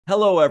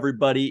Hello,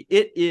 everybody.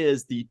 It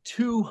is the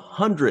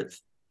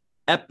 200th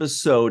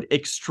episode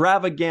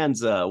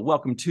extravaganza.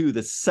 Welcome to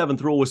the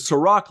Seventh Rule with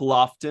Cirroc,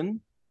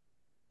 Lofton.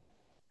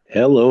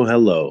 Hello,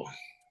 hello.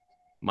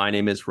 My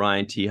name is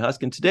Ryan T.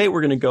 Husk, and today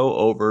we're going to go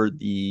over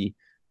the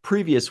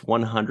previous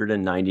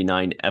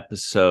 199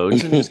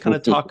 episodes and just kind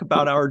of talk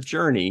about our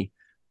journey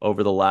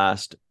over the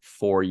last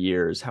 4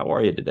 years. How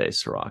are you today,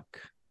 Cirroc?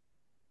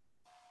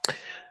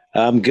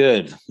 I'm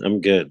good.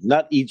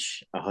 Not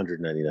each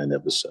 199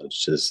 episodes,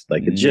 just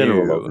like a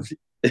general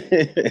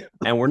overview.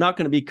 And we're not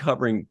going to be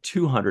covering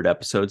 200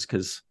 episodes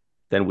because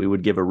then we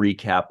would give a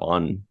recap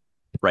on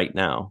right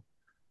now.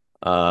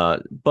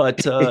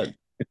 But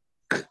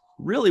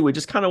really, we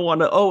just kind of want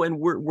to, and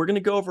we're going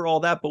to go over all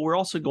that, but we're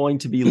also going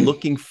to be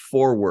looking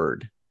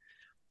forward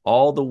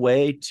all the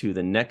way to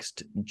the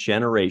next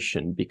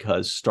generation,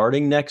 because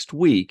starting next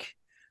week,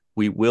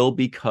 we will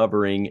be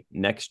covering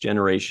next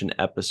generation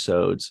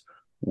episodes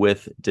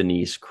with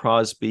Denise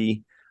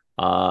Crosby,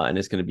 and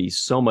it's going to be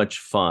so much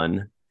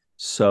fun.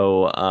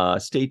 So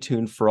stay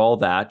tuned for all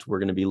that. We're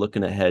going to be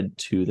looking ahead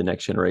to the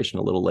next generation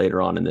a little later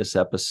on in this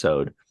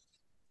episode.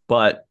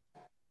 But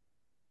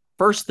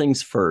first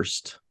things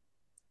first,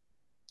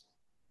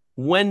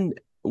 when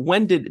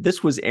did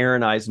this was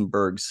Aaron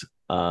Eisenberg's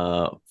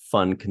fun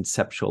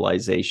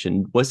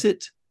conceptualization? Was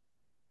it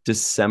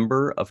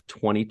December of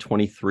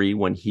 2023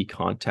 when he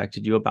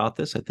contacted you about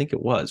this? I think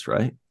it was,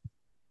 right?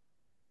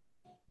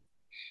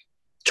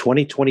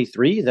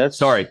 2023.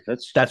 That's right.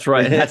 That's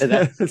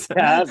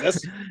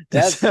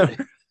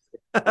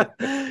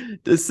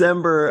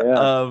December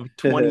of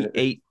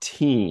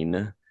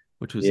 2018,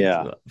 which was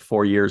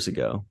 4 years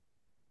ago.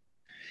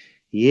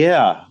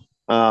 Yeah.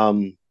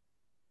 And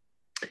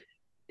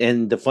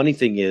the funny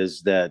thing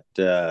is that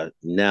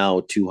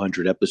now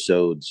 200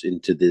 episodes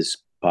into this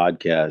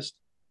podcast,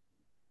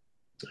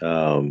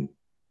 I've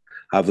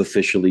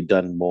officially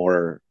done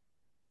more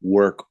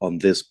work on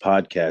this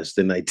podcast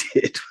than I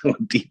did on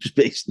Deep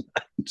Space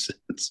Nine.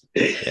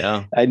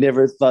 Yeah, I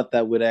never thought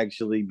that would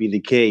actually be the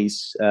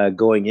case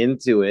going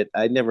into it.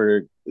 I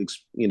never,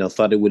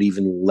 thought it would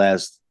even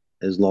last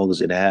as long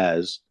as it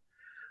has.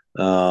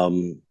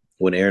 When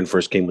Aaron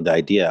first came with the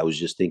idea, I was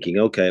just thinking,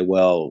 okay,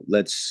 well,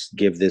 let's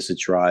give this a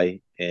try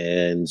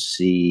and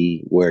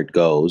see where it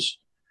goes.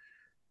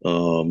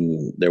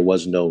 There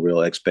was no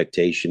real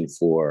expectation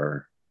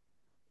for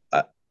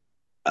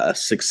a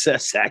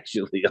success,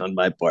 actually, on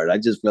my part. I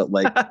just felt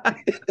like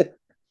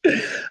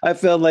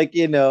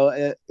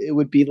it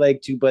would be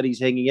like two buddies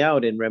hanging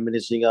out and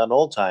reminiscing on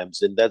old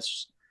times, and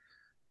that's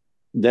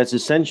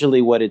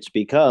essentially what it's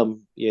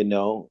become.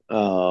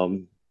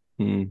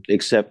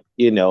 Except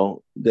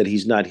that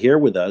he's not here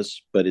with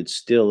us, but it's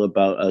still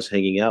about us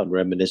hanging out and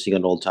reminiscing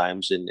on old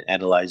times and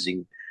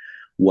analyzing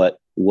what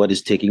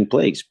is taking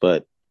place.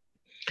 But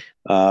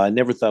I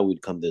never thought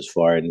we'd come this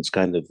far, and it's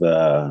kind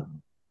of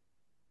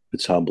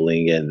it's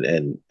humbling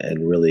and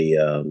really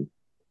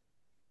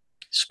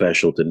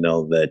special to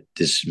know that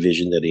this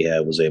vision that he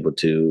had was able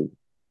to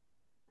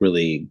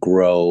really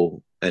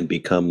grow and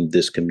become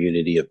this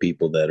community of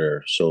people that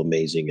are so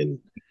amazing and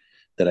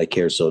that I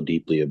care so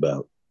deeply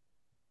about.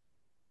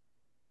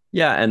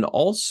 Yeah, and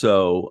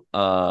also,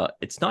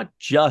 it's not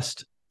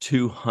just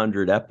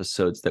 200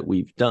 episodes that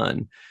we've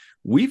done.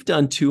 We've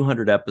done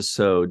 200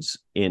 episodes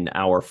in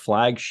our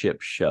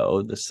flagship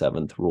show, the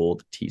Seventh Rule,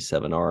 the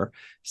T7R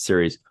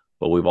series,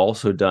 but we've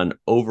also done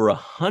over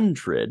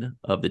 100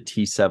 of the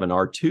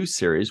T7R2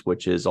 series,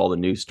 which is all the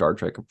new Star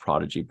Trek,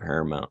 Prodigy,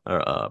 Paramount,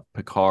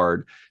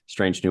 Picard,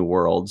 Strange New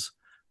Worlds,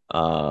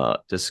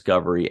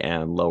 Discovery,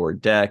 and Lower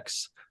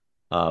Decks.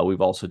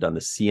 We've also done the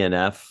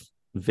CNF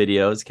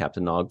videos,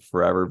 Captain Nog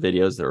Forever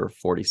videos. There are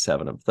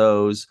 47 of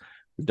those.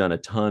 We've done a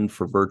ton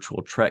for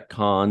virtual Trek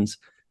cons.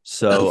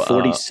 So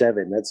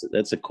 47,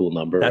 that's a cool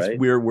number, right?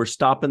 We're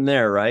stopping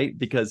there, right?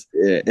 Because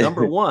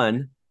number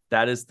one,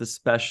 that is the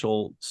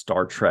special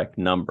Star Trek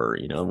number,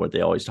 what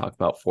they always talk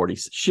about, 40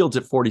 Shields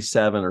at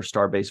 47 or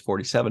Starbase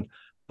 47.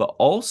 But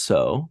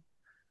also,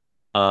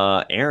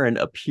 Aaron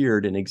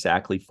appeared in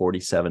exactly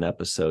 47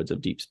 episodes of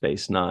Deep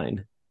Space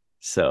Nine.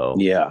 So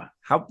yeah,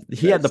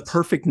 he had the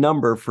perfect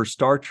number for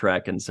Star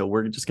Trek, and so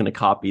we're just going to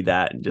copy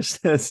that and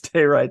just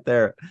stay right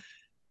there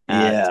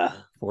at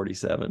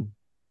 47.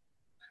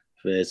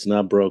 If it's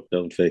not broke,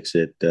 don't fix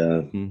it.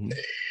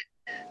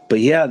 But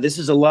yeah, this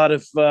is a lot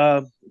of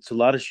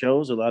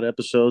shows, a lot of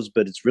episodes,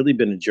 but it's really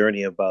been a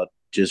journey about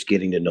just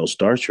getting to know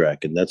Star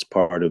Trek, and that's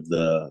part of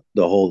the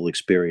whole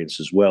experience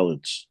as well.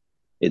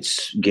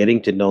 It's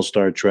getting to know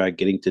Star Trek,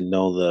 getting to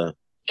know the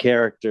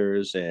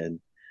characters and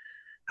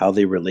how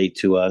they relate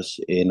to us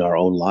in our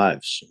own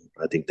lives.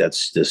 I think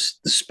that's the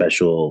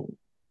special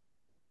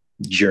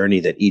journey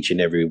that each and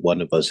every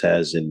one of us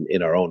has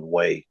in our own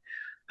way.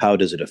 How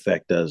does it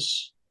affect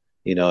us?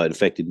 It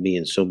affected me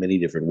in so many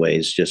different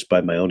ways just by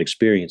my own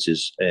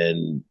experiences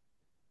and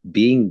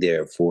being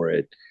there for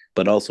it,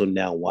 but also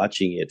now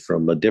watching it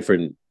from a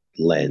different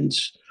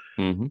lens.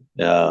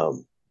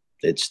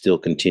 It still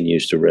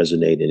continues to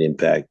resonate and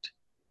impact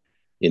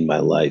in my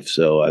life.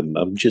 So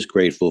I'm just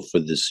grateful for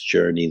this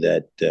journey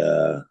that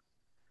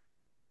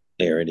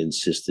Aaron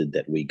insisted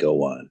that we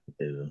go on.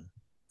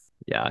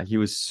 Yeah, he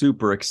was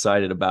super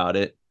excited about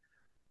it.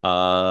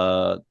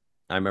 I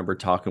remember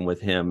talking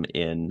with him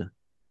in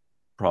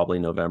probably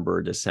November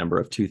or December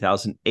of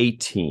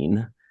 2018.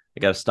 I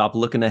got to stop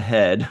looking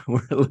ahead.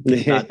 We're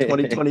looking at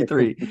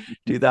 2023,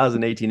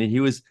 2018. And he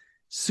was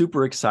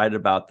super excited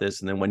about this.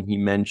 And then when he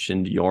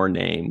mentioned your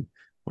name,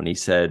 when he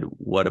said,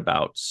 what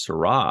about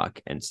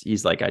Cirroc? And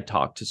he's like, I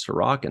talked to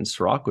Cirroc and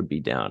Cirroc would be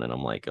down. And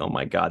I'm like, oh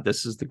my God,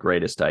 this is the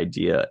greatest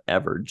idea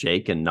ever.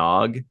 Jake and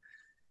Nog,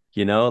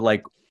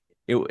 like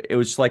it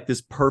was like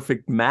this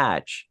perfect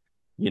match,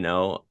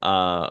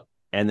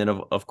 and then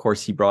of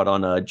course he brought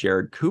on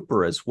Jared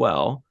Cooper as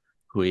well,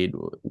 who he'd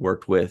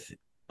worked with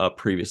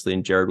previously.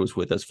 And Jared was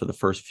with us for the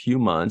first few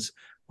months,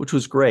 which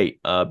was great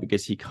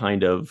because he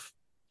kind of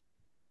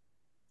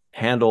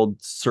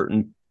handled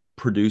certain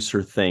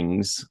producer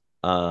things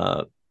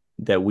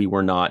that we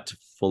were not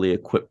fully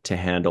equipped to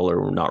handle,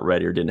 or were not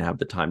ready, or didn't have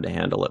the time to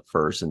handle at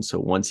first. And so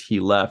once he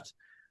left,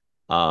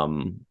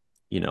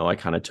 I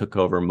kind of took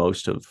over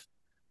most of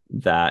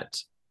that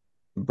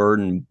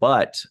burden.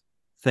 But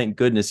thank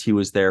goodness he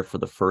was there for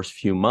the first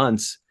few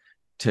months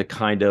to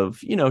kind of,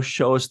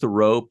 show us the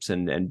ropes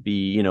and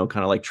be,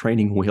 kind of like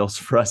training wheels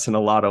for us in a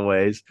lot of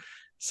ways.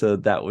 So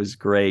that was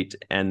great.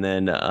 And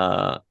then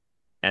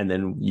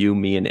you,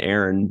 me, and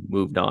Aaron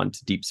moved on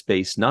to Deep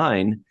Space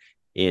Nine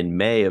in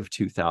May of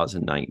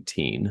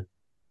 2019.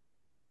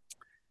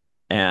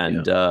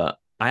 And I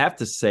have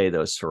to say,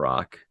 though,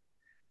 Cirroc,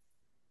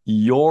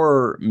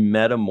 your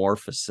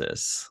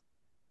metamorphosis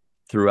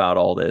throughout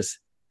all this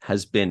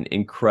has been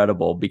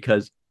incredible,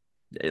 because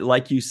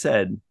like you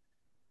said,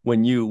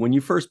 when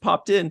you first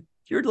popped in,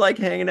 you're like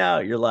hanging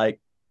out, you're like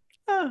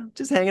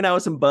just hanging out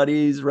with some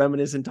buddies,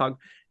 reminiscing, talk.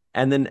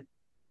 And then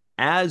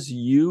as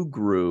you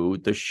grew,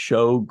 the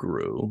show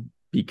grew,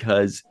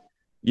 because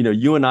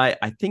you and I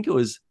think it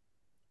was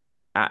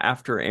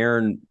after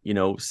Aaron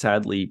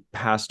sadly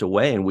passed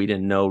away and we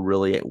didn't know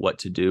really what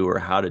to do or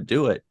how to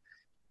do it.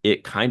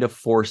 It kind of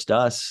forced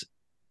us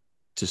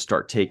to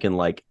start taking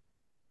like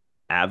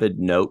avid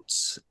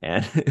notes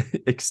and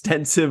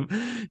extensive,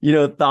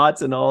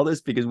 thoughts and all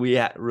this, because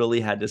we really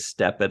had to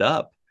step it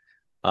up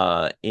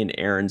in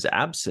Aaron's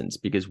absence,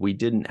 because we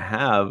didn't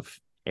have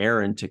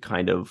Aaron to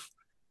kind of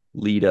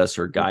lead us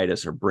or guide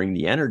us or bring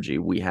the energy.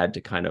 We had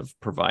to kind of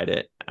provide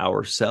it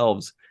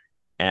ourselves.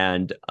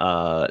 And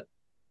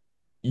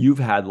you've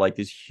had like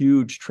this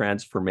huge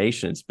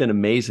transformation. It's been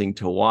amazing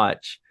to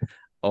watch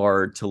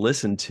or to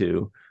listen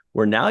to,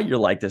 where now you're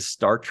like this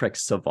Star Trek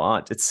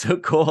savant. It's so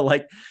cool.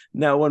 Like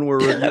now when we're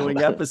reviewing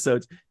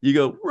episodes, you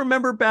go,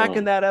 remember back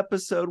in that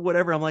episode,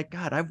 whatever. I'm like,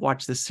 God, I've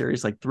watched this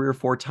series like 3 or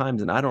 4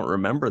 times and I don't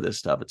remember this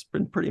stuff. It's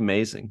been pretty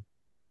amazing.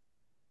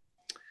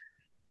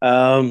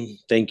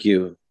 Thank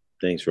you.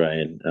 Thanks,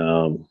 Ryan.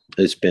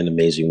 It's been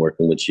amazing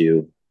working with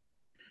you.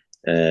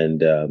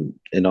 And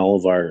all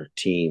of our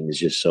team is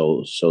just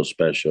so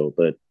special.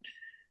 But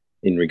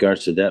in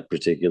regards to that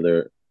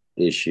particular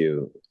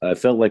issue, I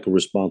felt like a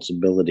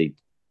responsibility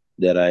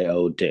that I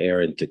owed to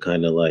Aaron to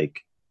kind of like,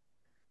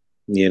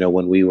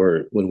 when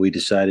we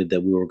decided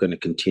that we were going to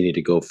continue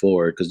to go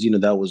forward, because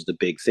that was the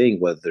big thing,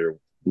 whether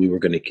we were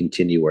going to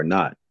continue or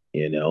not,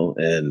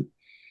 and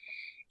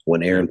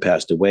when Aaron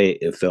passed away,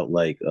 it felt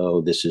like, oh,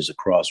 this is a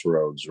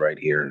crossroads right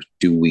here.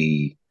 Do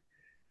we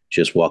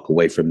just walk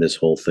away from this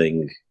whole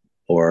thing,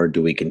 or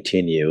do we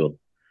continue?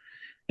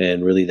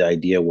 And really the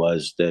idea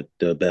was that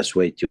the best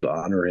way to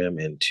honor him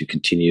and to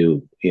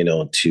continue,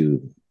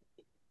 to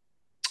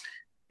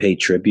pay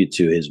tribute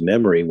to his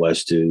memory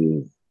was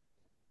to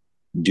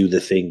do the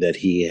thing that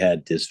he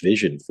had this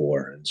vision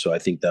for. And so I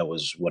think that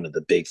was one of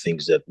the big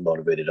things that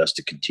motivated us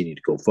to continue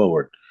to go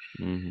forward.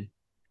 Mm-hmm.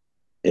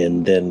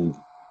 And then,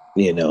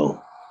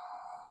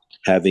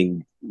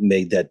 having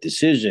made that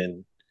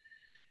decision,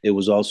 it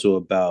was also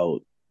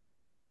about,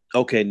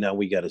 okay, now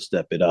we got to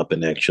step it up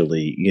and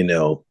actually,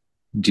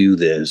 do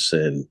this.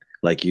 And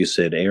like you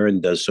said,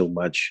 Aaron does so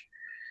much.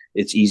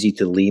 It's easy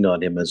to lean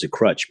on him as a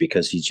crutch,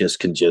 because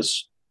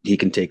he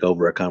can take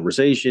over a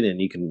conversation, and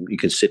you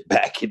can sit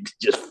back and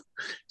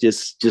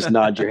just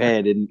nod your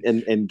head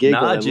and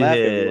giggle and laugh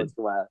every once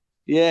in a while.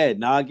 Yeah,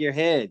 nod your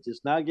head,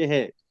 just nod your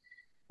head.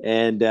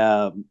 And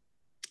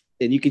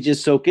you can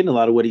just soak in a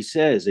lot of what he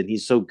says. And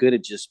he's so good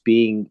at just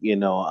being,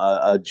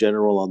 a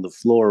general on the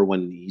floor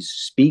when he's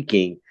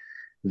speaking,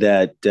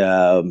 that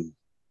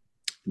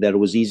it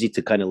was easy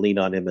to kind of lean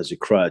on him as a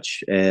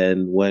crutch.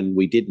 And when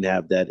we didn't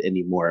have that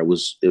anymore, it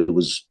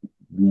was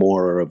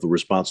more of a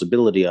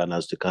responsibility on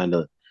us to kind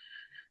of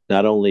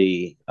not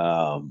only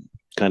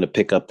kind of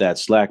pick up that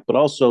slack, but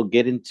also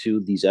get into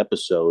these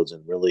episodes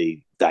and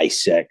really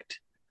dissect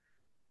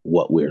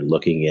what we're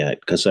looking at.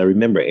 Because I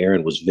remember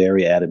Aaron was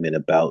very adamant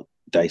about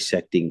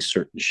dissecting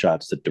certain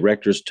shots that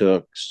directors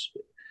took,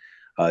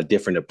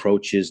 different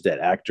approaches that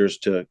actors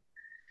took.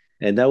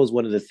 And that was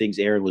one of the things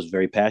Aaron was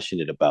very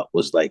passionate about,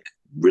 was like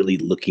really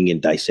looking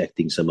and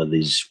dissecting some of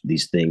these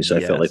things. So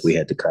yes. I felt like we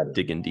had to kind of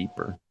dig in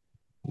deeper.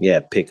 Yeah,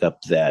 pick up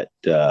that,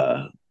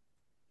 that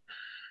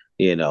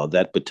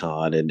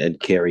baton and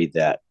carry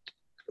that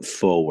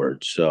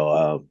forward.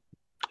 So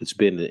it's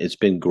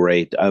been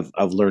great.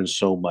 I've learned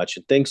so much,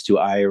 and thanks to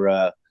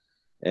Ira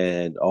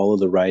and all of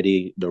the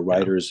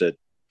writers at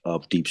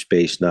of Deep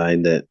Space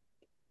Nine that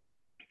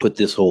put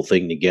this whole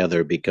thing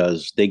together,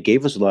 because they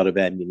gave us a lot of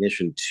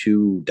ammunition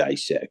to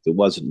dissect. It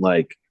wasn't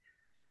like,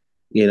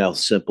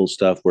 simple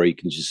stuff where you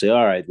can just say,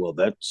 all right, well,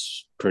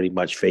 that's pretty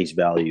much face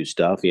value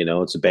stuff.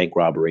 It's a bank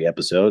robbery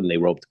episode and they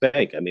robbed the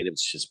bank. I mean,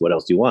 it's just, what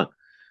else do you want?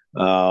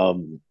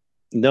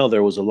 No,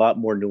 there was a lot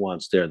more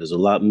nuance there. There's a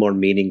lot more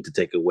meaning to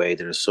take away.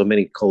 There's so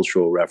many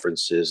cultural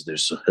references.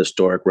 There's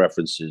historic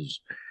references.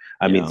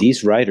 I mean,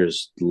 these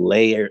writers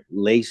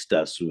laced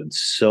us with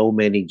so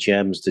many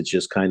gems to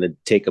just kind of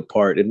take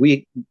apart. And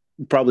we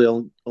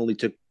probably only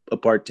took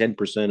apart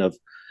 10% of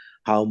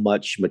how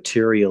much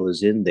material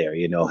is in there.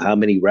 How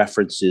many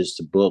references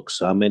to books,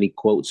 how many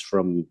quotes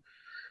from,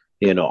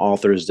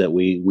 authors that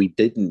we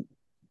didn't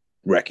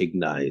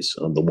recognize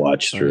on the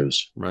watch throughs.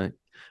 Right.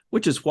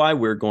 Which is why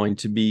we're going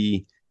to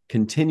be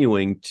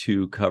continuing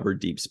to cover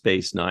Deep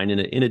Space Nine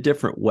in a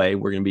different way.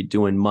 We're going to be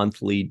doing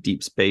monthly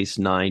Deep Space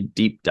Nine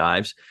deep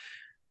dives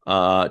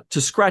to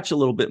scratch a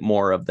little bit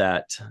more of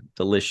that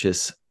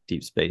delicious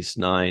Deep Space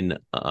Nine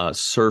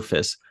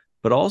surface.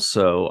 But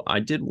also, I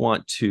did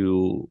want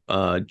to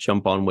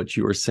jump on what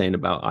you were saying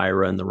about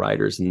Ira and the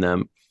writers and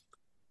them.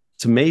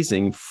 It's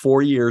amazing,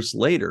 4 years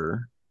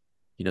later,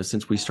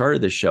 since we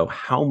started this show,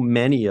 how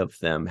many of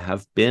them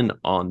have been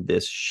on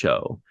this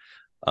show,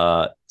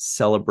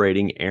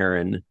 celebrating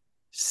Aaron,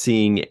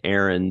 seeing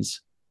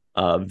Aaron's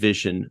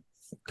vision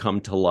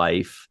come to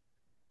life,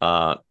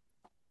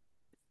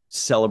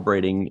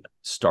 celebrating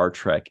Star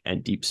Trek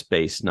and Deep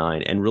Space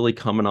Nine, and really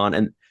coming on.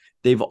 And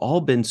they've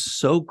all been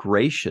so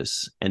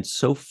gracious and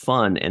so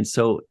fun and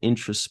so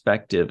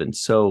introspective and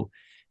so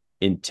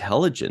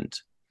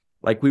intelligent.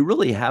 Like, we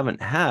really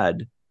haven't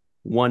had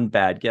one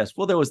bad guest.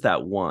 Well, there was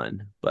that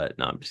one, but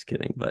no, I'm just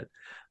kidding. But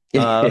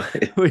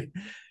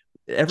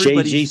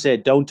JG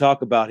said, don't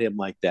talk about him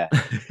like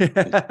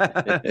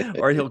that.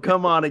 Or he'll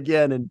come on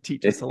again and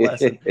teach us a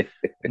lesson.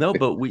 No,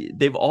 but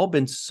they've all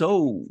been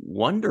so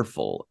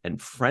wonderful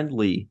and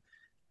friendly,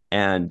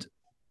 and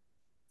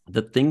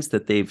the things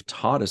that they've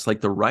taught us,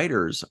 like the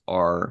writers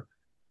are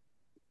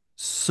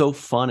so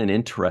fun and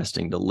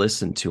interesting to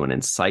listen to and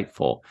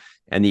insightful.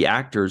 And the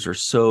actors are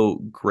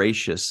so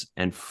gracious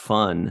and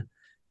fun.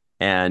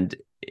 And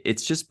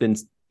it's just been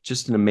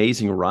an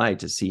amazing ride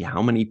to see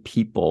how many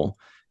people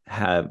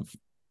have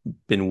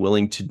been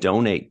willing to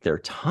donate their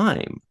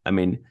time. I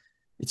mean,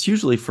 it's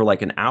usually for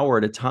like an hour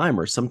at a time,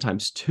 or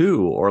sometimes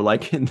two, or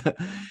like in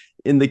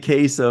the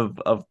case of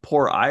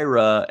poor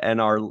Ira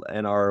and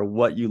our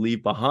What You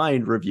Leave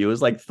Behind review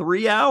is like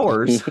 3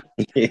 hours.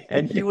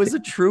 And he was a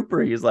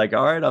trooper. He's like,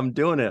 all right, I'm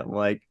doing it. I'm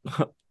like,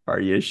 are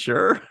you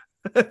sure?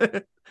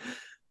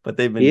 But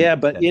they've been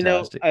but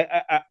fantastic.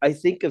 I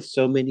think of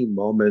so many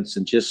moments,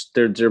 and just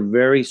they're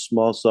very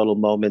small, subtle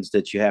moments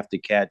that you have to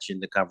catch in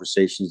the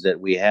conversations that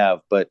we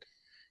have. But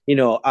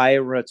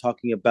Ira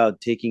talking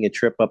about taking a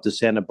trip up to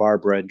Santa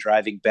Barbara and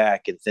driving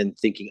back, and then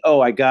thinking,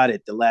 oh, I got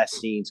it, the last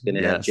scene's going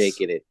to have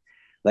Jake in it.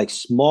 Like,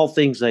 small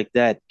things like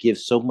that give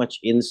so much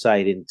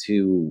insight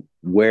into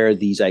where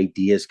these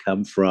ideas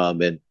come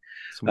from. And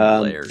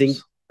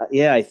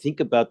I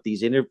think about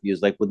these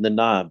interviews, like with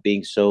Nana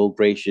being so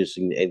gracious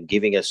and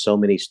giving us so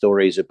many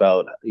stories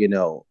about,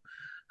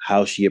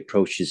 how she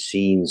approaches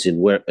scenes and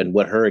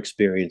what her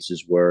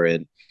experiences were.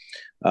 And,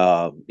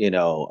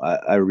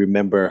 I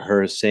remember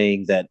her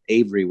saying that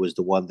Avery was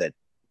the one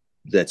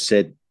that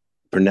said,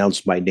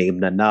 pronounce my name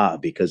Nana,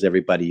 because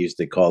everybody used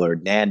to call her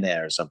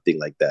Nana or something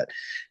like that.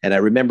 And I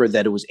remember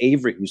that it was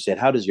Avery who said,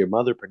 how does your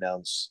mother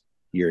pronounce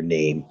your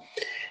name?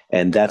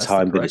 And that's how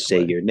I'm going to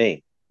say your name.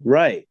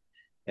 Right.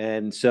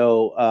 And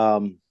so,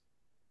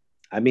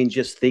 I mean,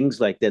 just things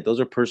like that.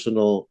 Those are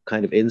personal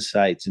kind of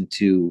insights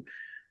into,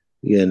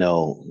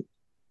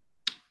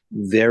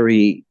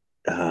 very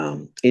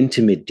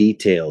intimate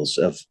details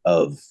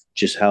of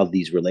just how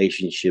these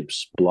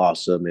relationships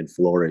blossom and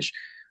flourish.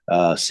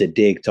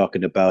 Siddig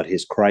talking about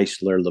his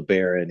Chrysler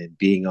LeBaron and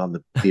being on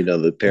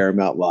the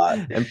Paramount lot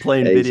and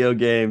playing video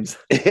games.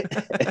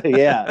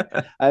 Yeah.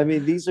 I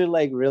mean, these are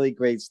like really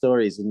great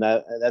stories. And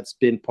that's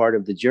been part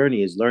of the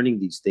journey, is learning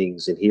these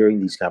things and hearing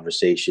these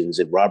conversations.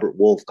 And Robert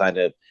Wolf kind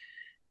of,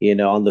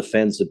 on the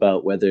fence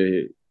about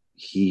whether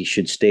he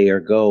should stay or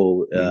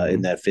go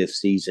in that 5th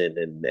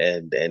season,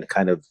 and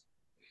kind of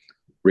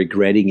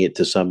regretting it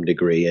to some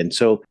degree. And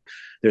so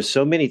there's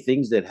so many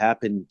things that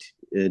happened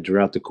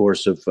throughout the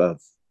course of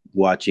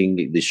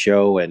watching the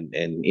show and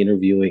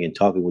interviewing and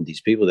talking with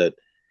these people, that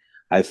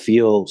I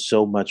feel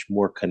so much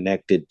more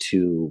connected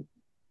to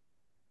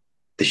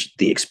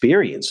the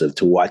experience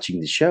to watching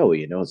the show.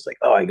 It's like,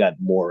 oh, I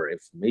got more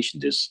information.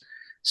 There's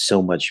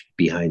so much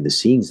behind the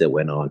scenes that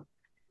went on.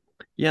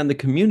 Yeah. And the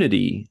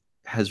community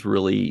has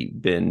really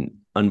been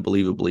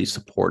unbelievably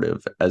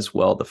supportive as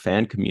well. The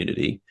fan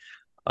community,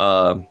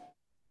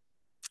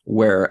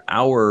 where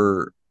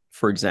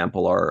for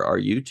example, our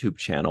YouTube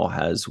channel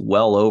has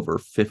well over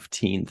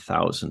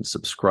 15,000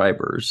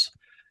 subscribers.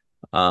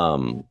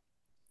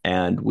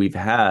 and we've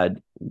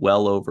had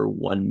well over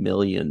 1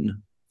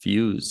 million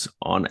views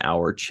on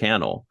our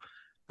channel.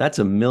 That's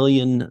 1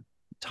 million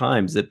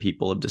times that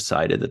people have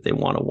decided that they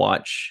want to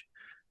watch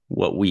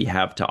what we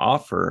have to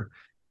offer.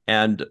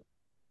 And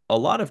a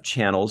lot of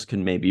channels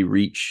can maybe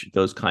reach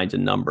those kinds of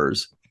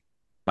numbers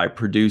by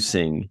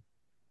producing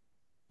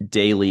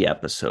daily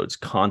episodes,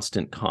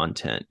 constant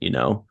content.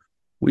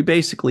 We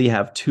basically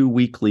have 2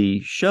 weekly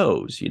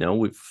shows.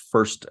 We've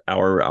first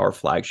our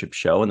flagship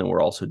show, and then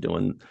we're also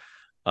doing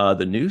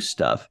the new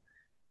stuff.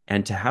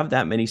 And to have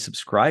that many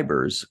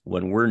subscribers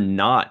when we're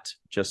not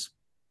just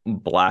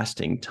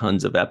blasting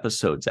tons of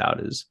episodes out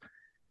it's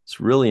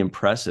really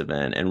impressive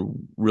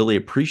and really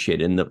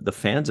appreciated. And the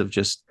fans of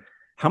just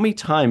how many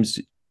times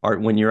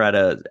when you're at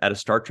a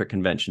Star Trek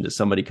convention, does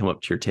somebody come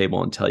up to your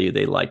table and tell you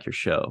they like your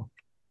show?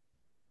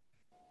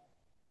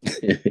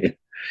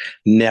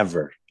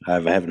 Never. I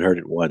haven't heard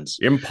it once.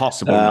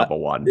 Impossible, number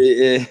one.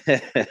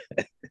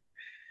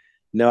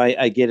 No,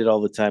 I get it all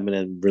the time, and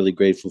I'm really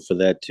grateful for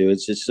that too.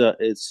 It's just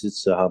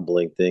it's a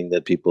humbling thing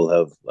that people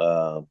have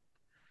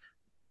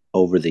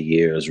over the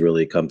years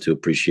really come to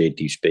appreciate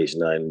Deep Space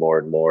Nine more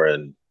and more,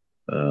 and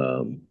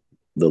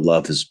the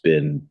love has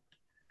been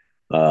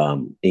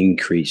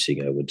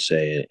increasing, I would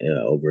say,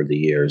 over the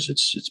years.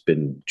 It's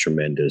been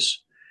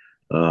tremendous.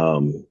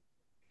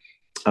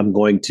 I'm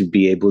going to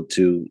be able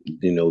to,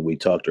 we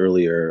talked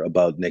earlier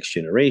about Next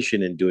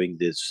Generation and doing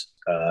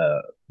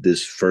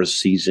this first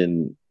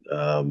season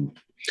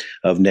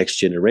of Next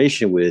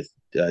Generation with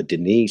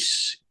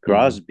Denise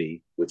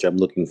Crosby, which I'm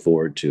looking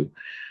forward to.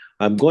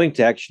 I'm going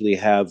to actually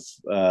have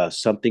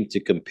something to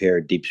compare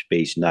Deep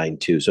Space Nine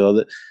to.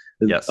 So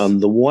yes. On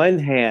the one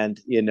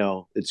hand,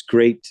 it's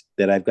great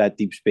that I've got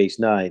Deep Space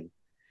Nine,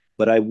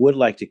 but I would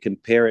like to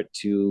compare it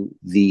to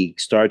the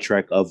Star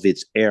Trek of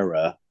its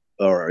era,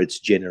 or its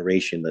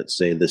generation, let's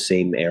say, the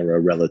same era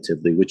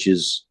relatively, which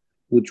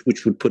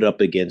would put up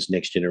against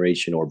Next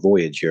Generation or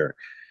Voyager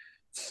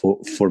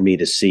for me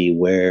to see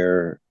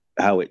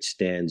how it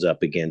stands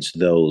up against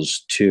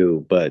those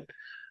two. But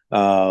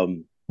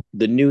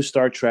the new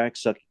Star Trek,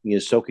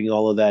 soaking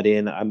all of that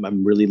in,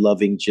 I'm really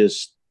loving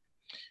just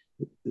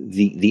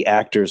the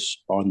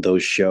actors on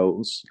those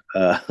shows,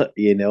 and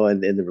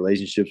the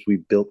relationships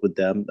we've built with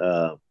them.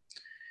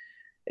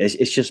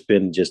 It's just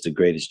been the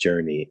greatest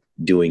journey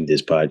doing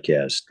this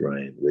podcast,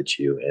 Ryan, with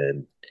you.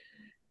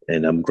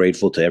 And I'm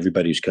grateful to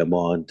everybody who's come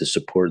on to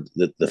support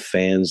the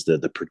fans,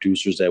 the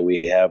producers that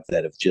we have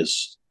that have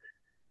just,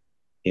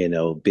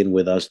 been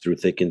with us through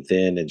thick and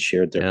thin and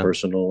shared their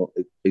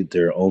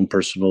own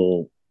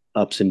personal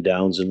ups and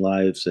downs in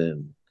lives.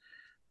 And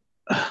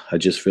I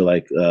just feel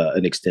like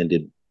an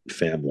extended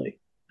family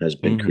has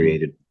been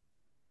created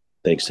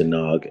thanks to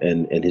Nog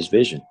and his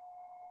vision.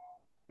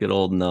 Good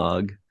old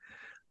Nog.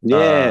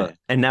 Yeah.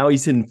 And now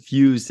he's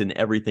infused in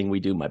everything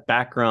we do. My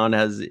background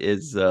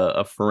is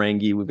a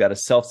Ferengi. We've got a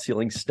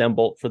self-sealing stem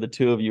bolt for the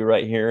two of you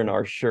right here in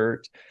our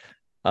shirt.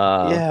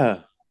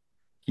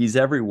 He's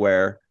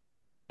everywhere.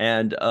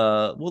 And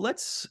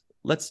let's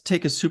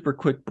take a super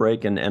quick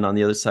break and on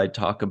the other side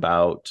talk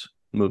about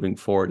moving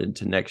forward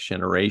into Next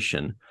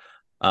Generation.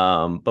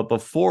 But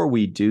before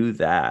we do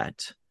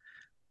that,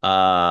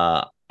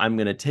 I'm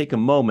going to take a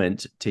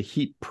moment to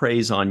heap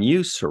praise on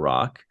you,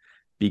 Cirroc,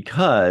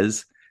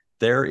 because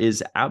there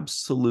is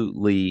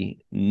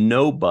absolutely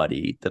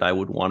nobody that I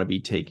would want to be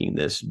taking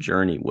this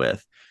journey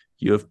with.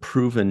 You have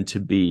proven to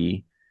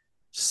be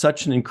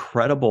such an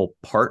incredible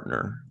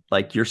partner.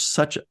 Like, you're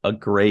such a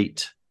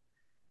great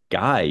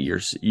guy.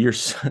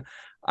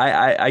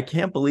 I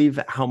can't believe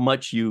how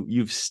much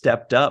you've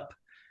stepped up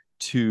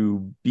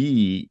to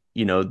be,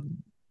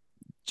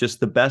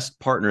 just the best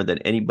partner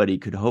that anybody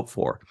could hope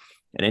for.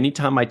 And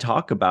anytime I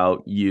talk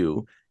about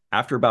you,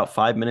 after about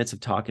 5 minutes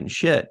of talking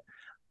shit,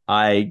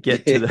 I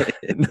get to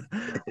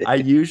I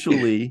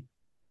usually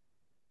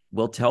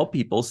will tell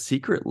people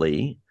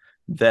secretly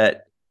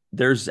that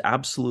there's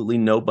absolutely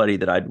nobody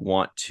that I'd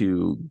want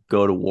to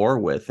go to war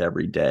with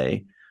every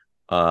day,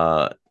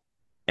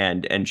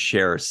 and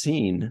share a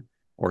scene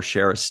or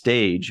share a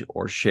stage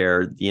or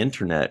share the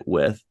internet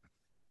with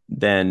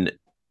than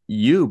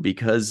you,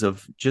 because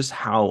of just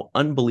how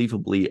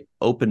unbelievably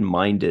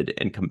open-minded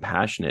and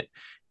compassionate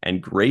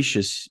and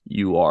gracious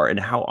you are, and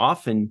how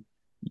often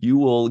you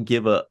will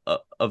give a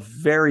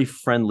very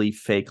friendly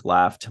fake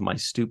laugh to my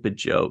stupid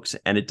jokes,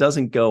 and it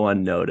doesn't go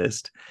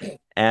unnoticed.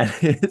 And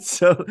it's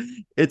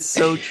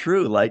so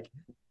true. Like,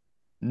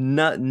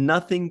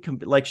 nothing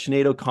like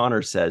Sinead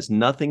O'Connor says,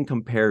 nothing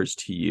compares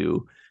to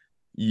you.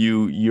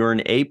 You're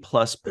an A+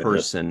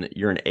 person.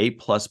 You're an A+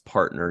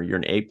 partner. You're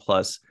an A+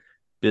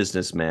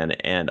 businessman.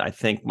 And I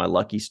thank my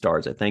lucky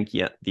stars. I thank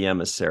the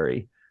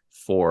emissary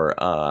for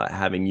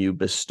having you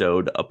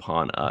bestowed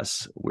upon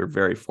us. We're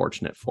very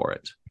fortunate for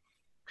it.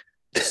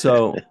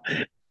 So,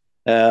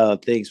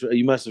 thanks.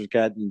 You must have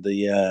gotten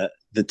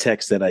the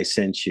text that I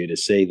sent you to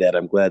say that.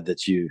 I'm glad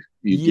that you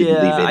didn't leave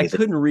anything. I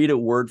couldn't read it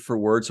word for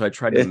word, so I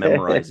tried to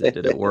memorize it.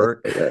 Did it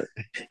work? Yeah,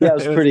 it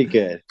was pretty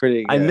good.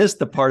 Pretty good. I missed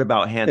the part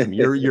about handsome.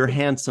 You're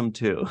handsome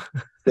too.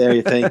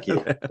 There, thank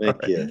you.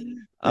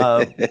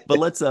 But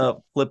let's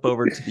flip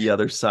over to the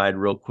other side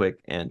real quick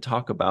and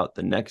talk about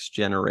the Next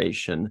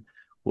Generation.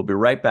 We'll be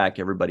right back,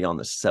 everybody, on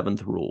the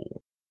Seventh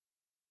Rule.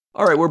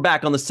 All right, we're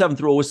back on the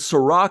Seventh Rule with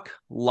Cirroc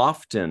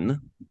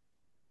Lofton.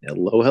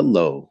 Hello,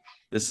 hello.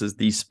 This is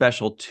the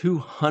special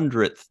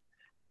 200th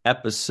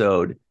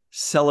episode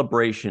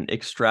celebration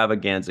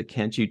extravaganza.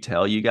 Can't you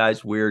tell, you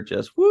guys? We're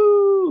just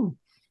woo.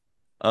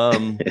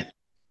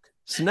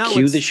 So now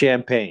cue the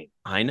champagne.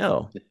 I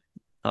know.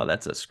 Oh,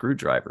 that's a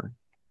screwdriver.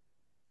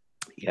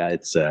 Yeah,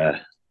 it's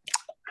a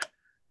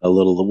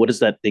little. What is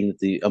that thing?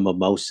 A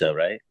mimosa,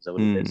 right? Is that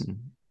what it is?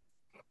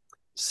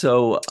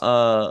 So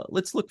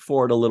let's look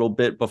forward a little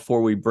bit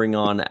before we bring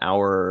on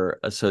our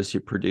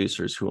associate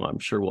producers, who I'm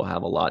sure will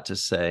have a lot to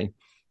say.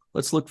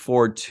 Let's look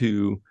forward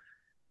to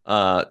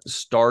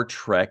Star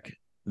Trek: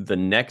 The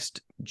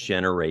Next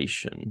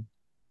Generation.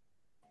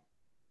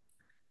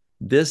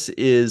 This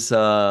is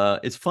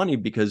it's funny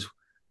because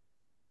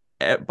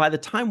by the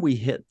time we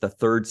hit the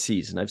third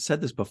season, I've said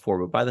this before,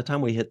 but by the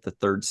time we hit the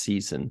third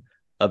season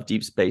of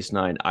Deep Space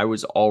Nine, I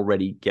was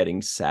already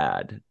getting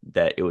sad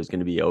that it was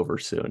going to be over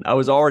soon. I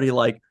was already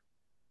like,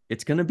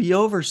 it's going to be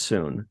over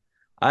soon.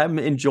 I'm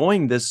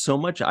enjoying this so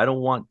much. I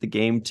don't want the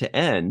game to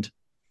end.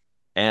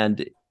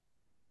 And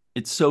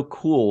it's so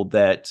cool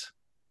that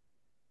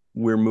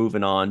we're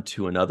moving on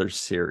to another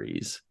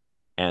series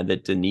and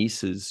that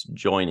Denise is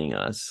joining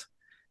us.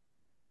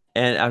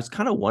 And I was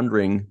kind of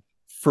wondering,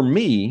 for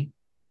me,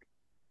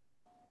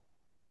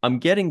 I'm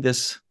getting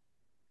this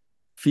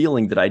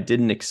feeling that I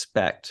didn't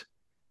expect,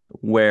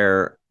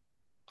 where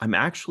I'm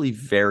actually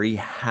very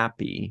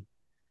happy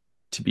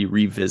to be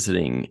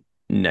revisiting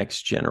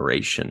Next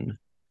Generation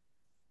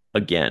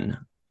again.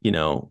 You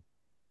know,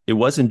 it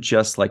wasn't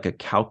just like a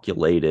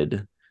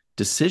calculated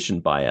decision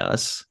by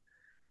us,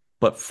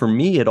 but for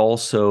me, it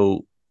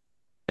also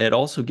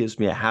gives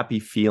me a happy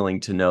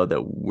feeling to know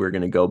that we're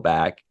going to go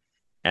back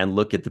and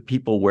look at the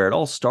people where it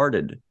all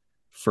started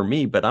for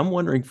me. But I'm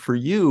wondering, for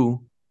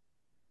you,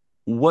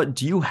 what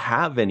do you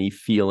have any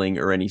feeling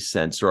or any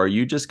sense, or are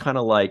you just kind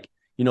of like,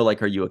 you know,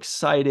 like, are you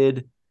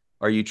excited?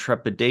 Are you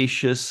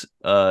trepidatious?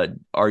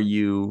 Are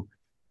you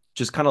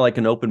just kind of like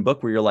an open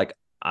book where you're like,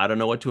 I don't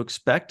know what to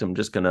expect. I'm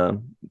just going to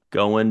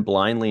go in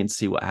blindly and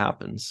see what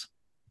happens?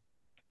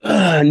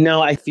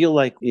 No, I feel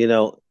like, you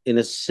know, in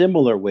a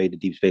similar way to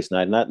Deep Space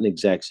Nine, not in the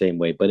exact same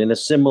way, but in a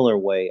similar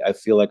way, I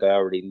feel like I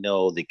already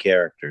know the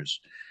characters.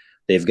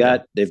 They've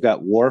got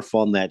Worf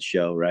on that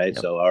show, right?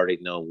 Yep. So I already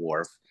know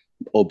Worf.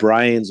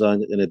 O'Brien's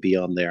going to be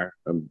on there.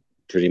 I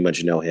pretty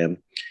much know him.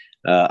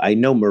 I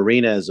know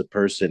Marina as a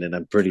person, and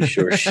I'm pretty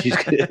sure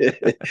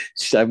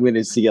I'm going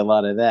to see a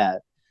lot of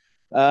that.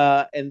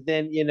 And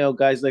then, you know,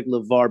 guys like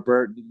LeVar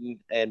Burton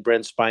and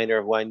Brent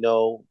Spiner,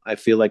 who I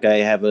feel like I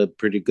have a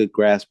pretty good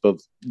grasp of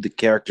the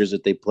characters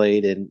that they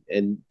played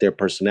and their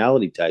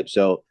personality type.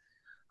 So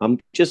I'm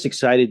just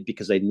excited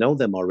because I know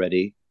them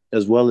already,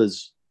 as well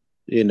as,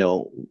 you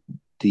know,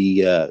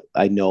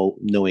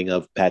 knowing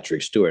of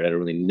Patrick Stewart. I don't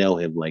really know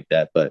him like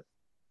that, but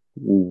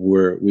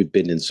we've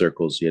been in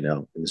circles, you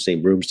know, in the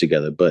same rooms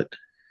together. But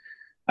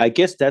I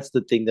guess that's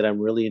the thing that I'm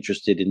really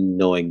interested in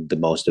knowing the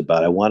most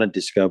about. I want to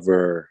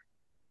discover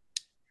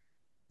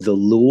the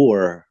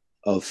lure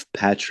of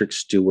Patrick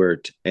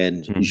Stewart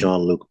and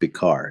Jean-Luc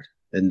Picard.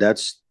 And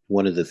that's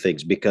one of the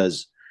things,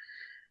 because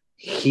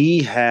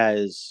he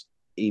has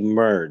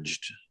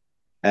emerged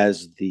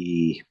as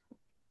the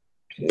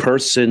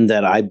person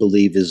that I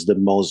believe is the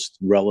most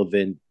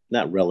relevant,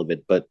 not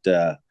relevant, but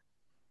the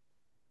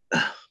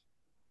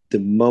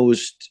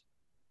most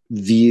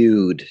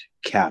viewed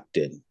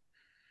captain.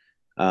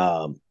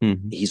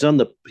 He's on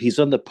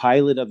the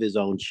pilot of his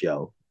own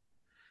show.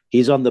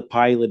 He's on the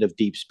pilot of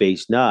Deep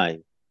Space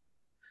Nine,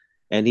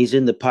 and he's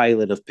in the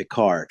pilot of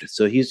Picard.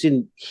 So he's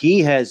been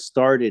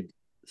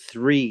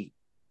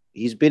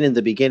in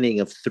the beginning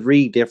of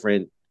 3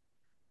 different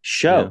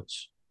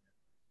shows. Yeah.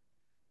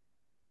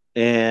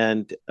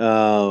 And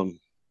that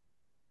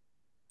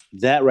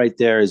right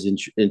there is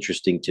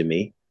interesting to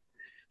me.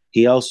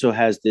 He also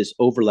has this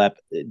overlap.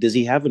 Does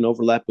he have an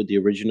overlap with the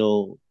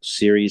original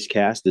series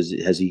cast?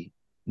 Has he?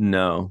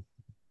 No.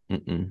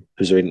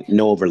 Is there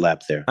no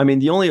overlap there? I mean,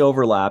 the only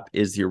overlap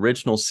is the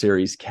original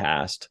series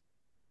cast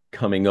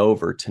coming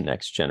over to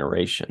Next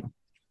Generation.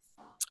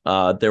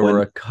 There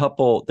were a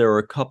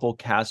couple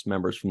cast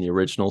members from the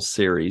original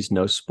series,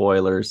 no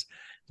spoilers,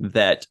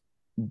 that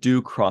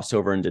do cross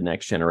over into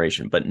Next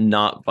Generation, but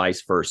not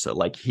vice versa.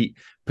 Like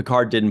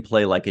Picard didn't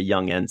play like a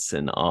young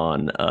ensign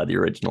on the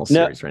original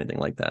series or anything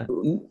like that.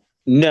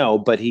 No,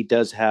 but he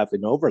does have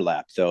an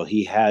overlap, though.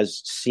 He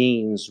has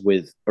scenes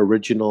with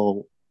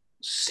original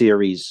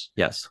series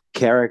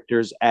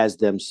characters as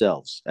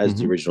themselves, as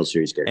the original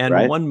series character, and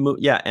right?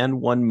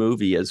 one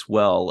movie as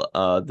well.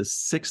 The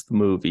 6th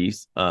movie,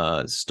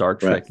 Star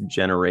Trek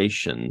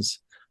Generations.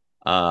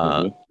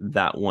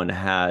 That one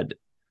had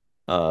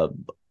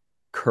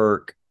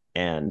Kirk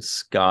and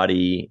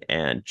Scotty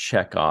and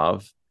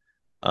Chekhov,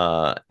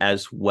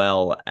 as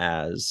well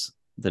as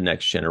the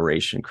Next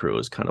Generation crew,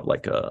 is kind of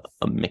like a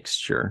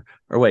mixture.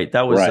 Or wait,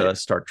 that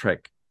was Star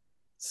Trek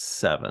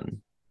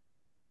 7.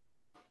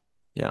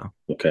 Yeah.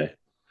 Okay.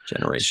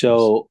 Generations.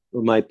 So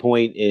my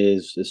point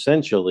is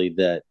essentially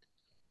that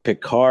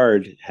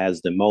Picard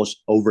has the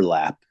most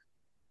overlap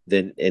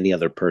than any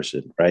other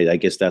person, right? I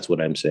guess that's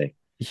what I'm saying.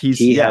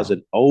 He has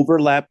an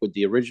overlap with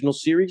the original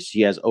series.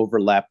 He has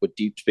overlap with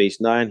Deep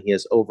Space Nine. He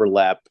has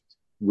overlap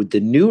with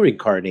the new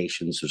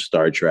incarnations of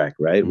Star Trek,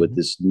 right? With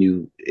this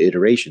new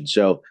iteration.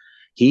 So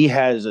he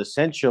has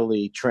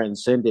essentially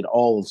transcended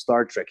all of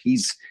Star Trek.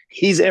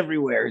 He's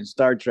everywhere in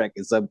Star Trek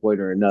at some point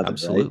or another.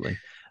 Absolutely. Right?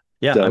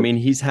 Yeah. So, I mean,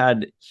 he's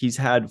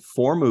had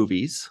 4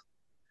 movies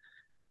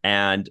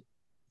and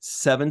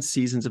 7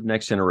 seasons of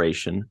Next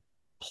Generation,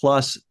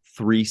 plus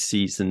 3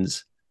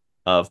 seasons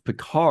of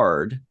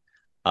Picard.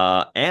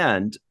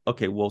 And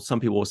okay, well, some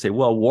people will say,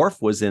 well,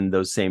 Worf was in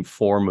those same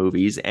 4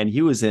 movies, and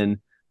he was in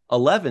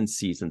 11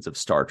 seasons of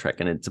Star Trek,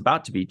 and it's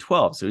about to be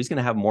 12. So he's going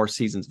to have more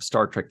seasons of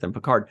Star Trek than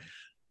Picard.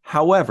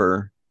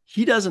 However,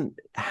 he doesn't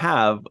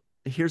have,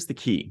 here's the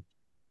key.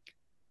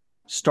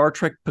 Star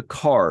Trek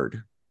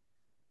Picard.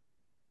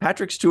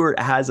 Patrick Stewart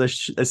has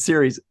a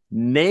series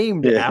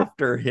named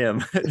after him.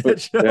 The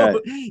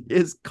show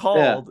is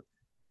called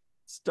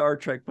Star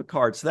Trek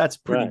Picard. So that's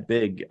pretty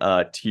big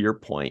to your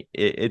point.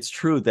 It's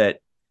true that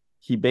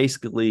he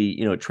basically,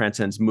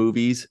 transcends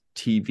movies,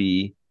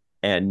 TV,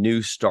 and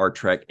new Star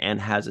Trek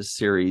and has a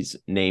series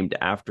named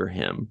after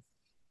him.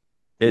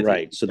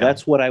 So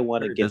that's what I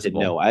want to get visible.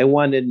 To know. I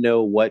want to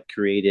know what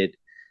created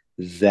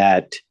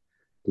that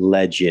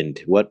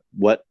legend. What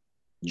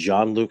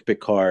Jean-Luc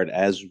Picard,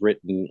 as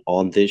written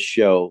on this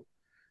show,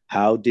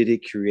 how did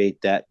it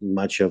create that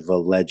much of a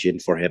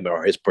legend for him,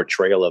 or his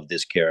portrayal of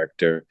this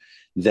character,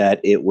 that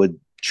it would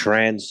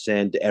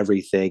transcend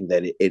everything,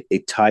 that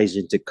it ties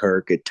into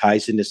Kirk, it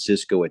ties into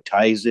Sisko, it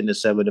ties into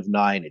 7 of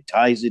 9, it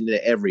ties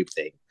into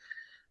everything.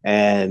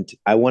 And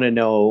I want to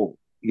know,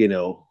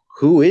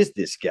 who is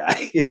this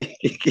guy?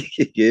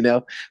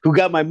 Who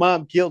got my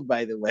mom killed,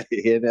 by the way?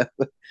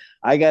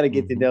 I got to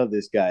get to know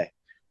this guy.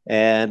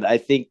 And I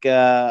think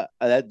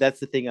that's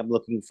the thing I'm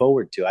looking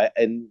forward to.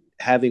 And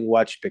having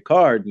watched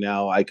Picard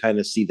now, I kind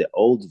of see the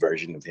old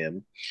version of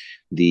him,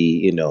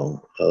 the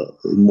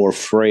more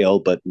frail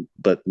but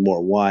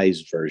more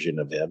wise version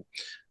of him.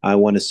 I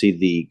want to see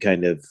the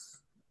kind of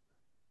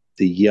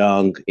the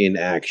young in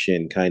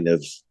action kind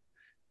of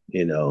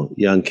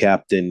young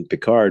Captain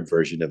Picard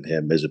version of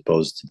him, as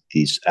opposed to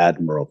this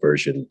Admiral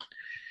version.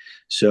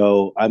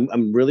 So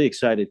I'm really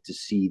excited to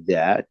see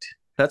that.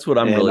 That's what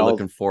I'm really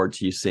looking forward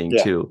to you seeing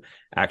too,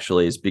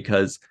 actually, is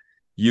because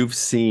you've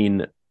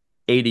seen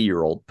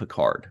 80-year-old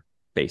Picard,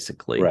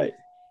 basically. Right.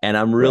 And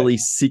I'm really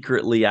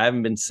secretly, I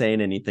haven't been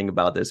saying anything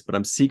about this, but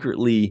I'm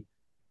secretly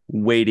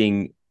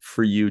waiting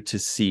for you to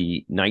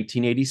see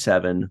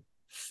 1987,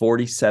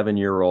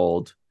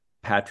 47-year-old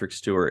Patrick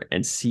Stewart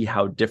and see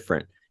how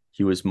different.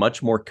 He was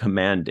much more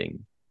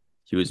commanding.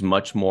 He was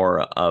much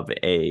more of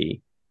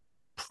a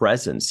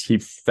presence. He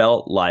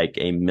felt like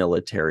a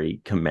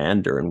military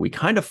commander. And we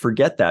kind of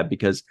forget that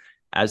because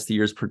as the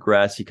years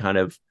progress, he kind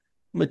of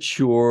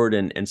matured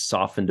and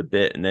softened a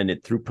bit. And then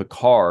through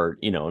Picard,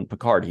 in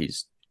Picard,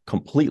 he's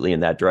completely in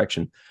that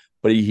direction.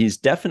 But he's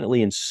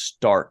definitely in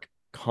stark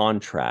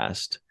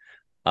contrast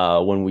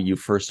when you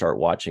first start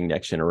watching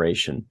Next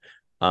Generation.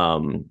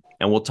 And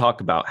we'll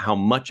talk about how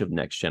much of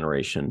Next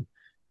Generation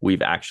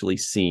we've actually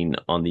seen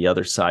on the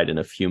other side in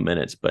a few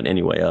minutes. But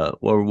anyway,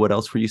 what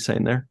else were you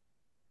saying there?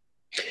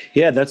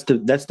 Yeah, that's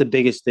the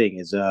biggest thing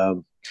is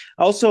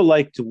also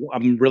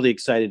I'm really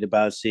excited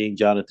about seeing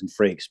Jonathan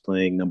Frakes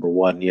playing number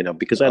 1,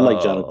 because I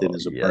like Jonathan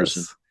as a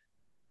person.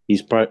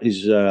 He's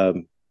a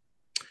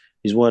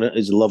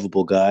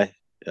lovable guy,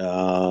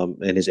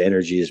 and his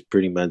energy is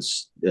pretty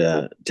much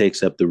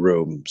takes up the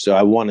room. So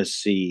I want to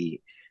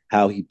see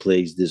how he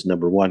plays this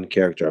number 1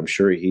 character. I'm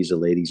sure he's a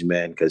ladies'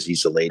 man because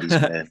he's a ladies'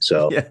 man.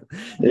 So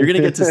you're gonna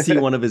get to see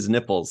one of his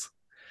nipples.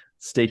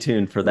 Stay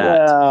tuned for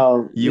that.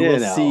 Well, you will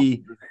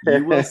see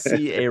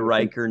a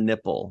Riker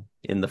nipple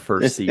in the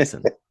first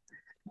season.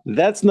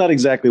 That's not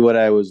exactly what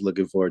I was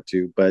looking forward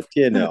to, but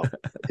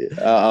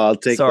I'll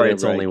take. Sorry,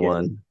 it's only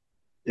one.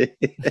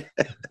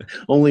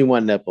 Only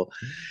one nipple.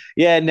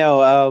 Yeah,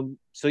 no.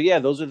 So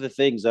those are the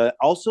things.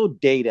 Also,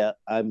 Data,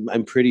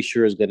 I'm pretty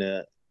sure is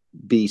gonna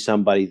be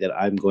somebody that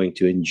I'm going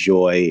to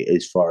enjoy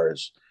as far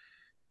as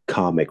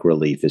comic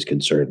relief is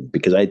concerned,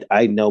 because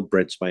I know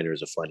Brent Spiner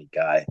is a funny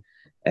guy.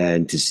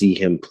 And to see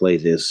him play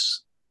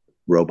this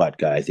robot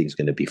guy, I think is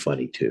going to be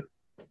funny too.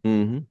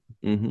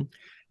 Mm-hmm. Mm-hmm.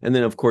 And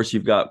then, of course,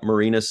 you've got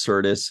Marina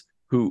Sirtis,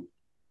 who,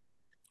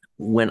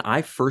 when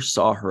I first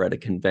saw her at a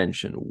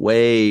convention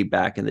way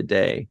back in the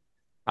day,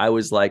 I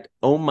was like,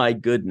 oh my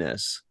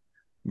goodness,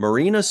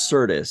 Marina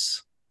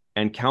Sirtis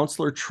and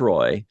Counselor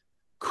Troy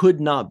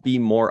could not be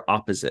more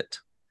opposite.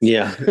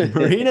 Yeah.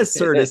 Marina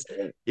Sirtis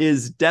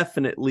is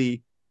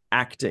definitely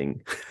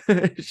acting.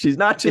 She's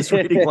not just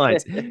reading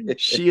lines.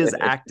 She is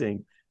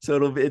acting.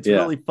 So it's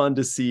really fun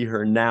to see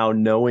her now,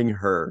 knowing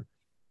her,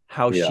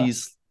 how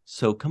she's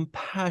so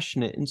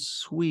compassionate and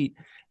sweet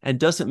and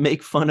doesn't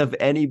make fun of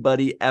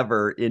anybody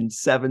ever in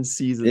 7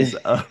 seasons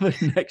of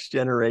Next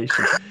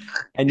Generation.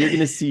 And you're going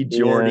to see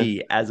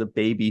Geordi as a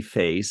baby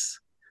face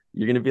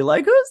You're going to be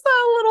like, who's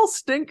that little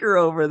stinker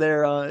over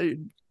there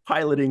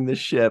piloting the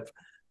ship?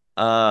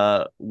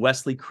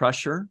 Wesley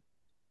Crusher.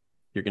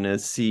 You're going to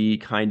see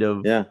kind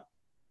of... Yeah.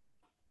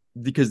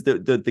 Because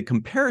the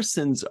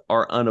comparisons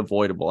are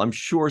unavoidable. I'm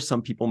sure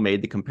some people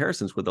made the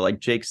comparisons where they're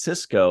like Jake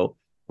Sisko,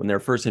 when they were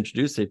first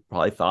introduced, they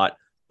probably thought,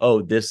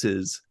 oh, this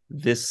is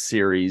this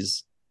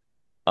series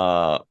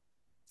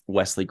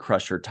Wesley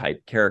Crusher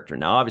type character.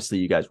 Now, obviously,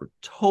 you guys were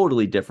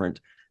totally different,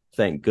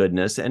 thank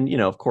goodness. And, you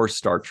know, of course,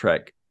 Star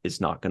Trek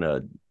is not going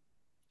to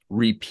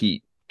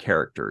repeat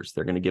characters.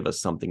 They're going to give us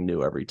something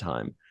new every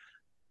time.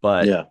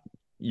 But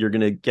you're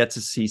going to get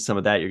to see some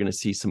of that. You're going to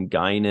see some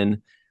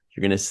Guinan.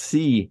 You're going to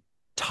see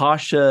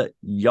Tasha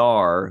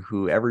Yar,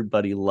 who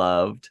everybody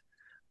loved,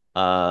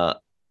 and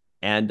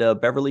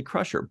Beverly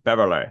Crusher.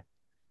 Beverly.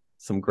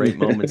 Some great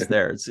moments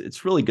there.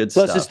 It's really good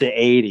stuff. Plus, it's the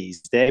 80s.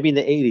 I mean,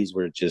 the 80s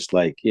were just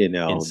like, you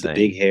know, insane.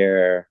 The big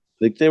hair.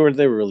 Like they were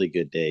really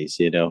good days,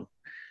 you know.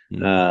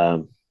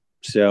 Mm-hmm.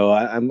 So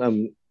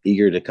I'm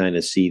eager to kind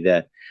of see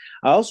that.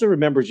 I also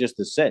remember just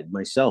the set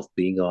myself,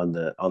 being on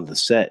the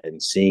set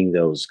and seeing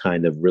those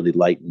kind of really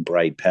light and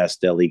bright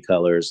pastel-y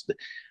colors.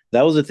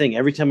 That was the thing.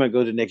 Every time I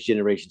go to Next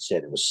Generation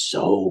set, it was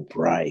so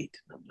bright.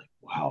 I'm like,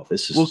 wow,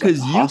 this is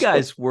because you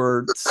guys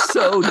were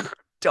so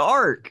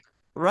dark,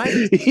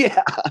 right?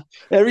 Yeah.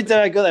 Every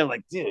time I go there, I'm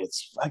like, dude,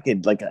 it's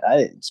fucking like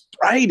it's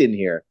bright in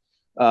here.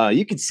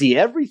 You can see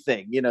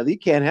everything. You know, you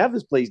can't have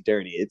this place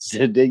dirty. It's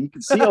you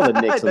can see all the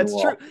nicks on the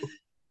wall. True.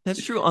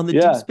 That's true. On the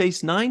Deep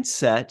Space Nine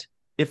set,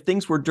 if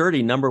things were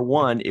dirty, number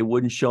one, it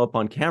wouldn't show up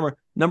on camera.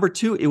 Number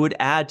two, it would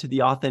add to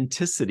the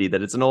authenticity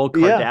that it's an old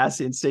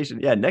Cardassian station.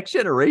 Yeah, Next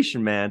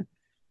Generation, man,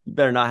 you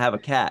better not have a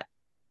cat.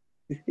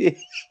 I'd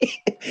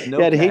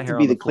hate to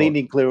be the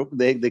cleaning crew.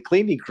 The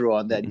cleaning crew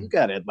on that. Mm-hmm. You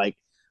gotta like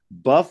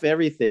buff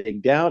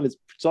everything down. It's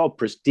all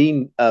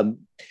pristine.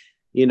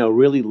 You know,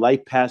 really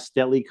light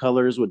pastel-y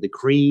colors with the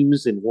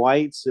creams and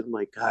whites. And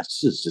my gosh,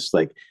 this is just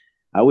like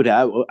I would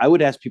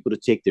ask people to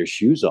take their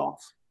shoes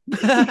off.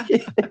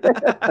 That's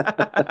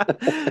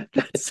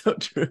so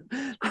true.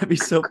 That'd be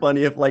so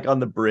funny if, like, on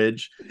the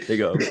bridge they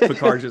go,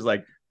 Picard's just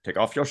like, take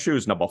off your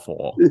shoes, number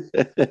 4.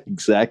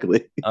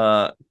 Exactly.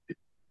 Well,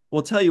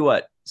 tell you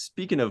what,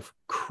 speaking of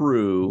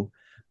crew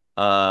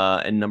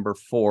and number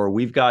 4,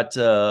 we've got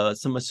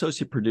some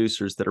associate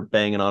producers that are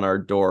banging on our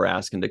door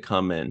asking to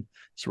come in,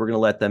 so we're going to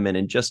let them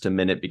in just a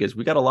minute because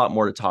we got a lot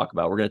more to talk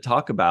about. We're going to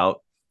talk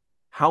about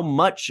how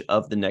much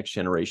of the Next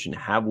Generation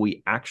have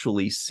we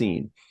actually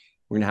seen.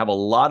 We're going to have a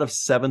lot of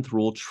 7th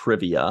Rule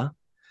trivia,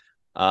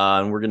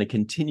 and we're going to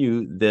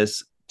continue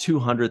this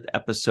 200th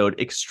episode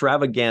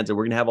extravaganza.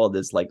 We're going to have all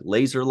this like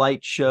laser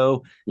light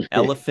show.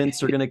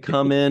 Elephants are going to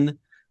come in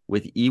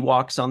with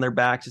Ewoks on their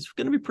backs. It's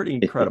going to be pretty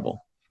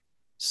incredible.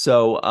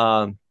 So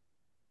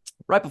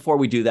right before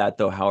we do that,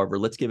 though, however,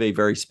 let's give a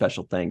very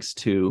special thanks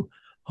to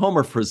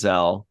Homer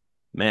Frizzell.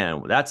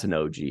 Man, that's an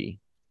OG.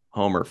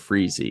 Homer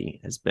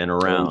Freezy has been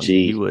around. OG.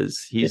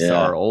 He's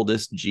our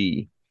oldest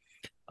G.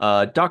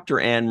 Dr.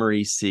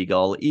 Marie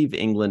Segal, Eve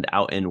England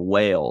out in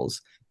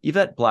Wales,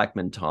 Yvette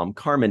Blackmon-Tom,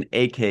 Carmen,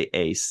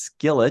 a.k.a.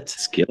 Skillet,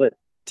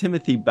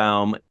 Timothy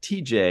Baum,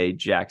 TJ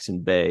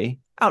Jackson-Bey,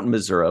 out in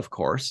Missouri, of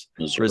course,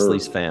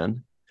 Grizzlies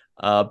fan,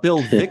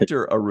 Bill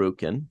Victor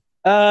Arucan,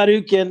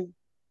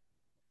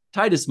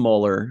 Titus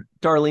Mohler,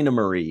 Darlena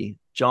Marie,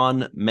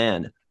 John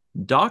Mann,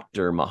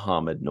 Dr.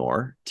 Mohamed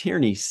Noor,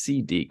 Tierney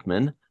C.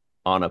 Dieckmann,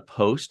 Anna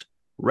Post,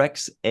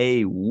 Rex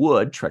A.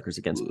 Wood, Trekkers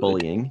Against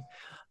Bullying,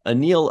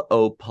 Anil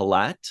O.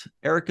 Polat,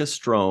 Erika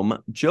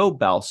Stroem, Joe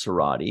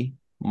Balsarati,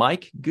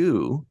 Mike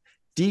Goo,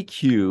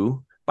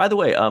 DQ. By the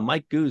way,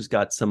 Mike Goo's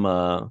got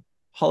some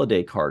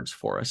holiday cards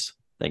for us.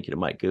 Thank you to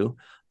Mike Goo.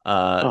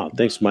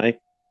 Thanks, Mike.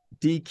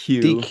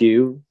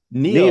 DQ.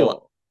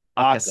 Neal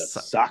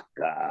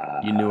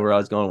Akasaka. You knew where I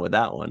was going with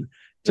that one.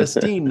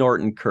 Justine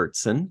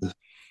Norton-Kertson,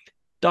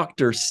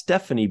 Dr.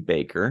 Stephanie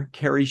Baker,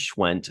 Carrie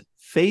Schwent,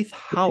 Faith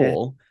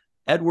Howell,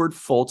 Edward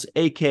Foltz,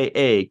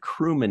 a.k.a.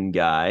 Crewman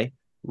Guy,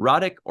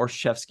 Radek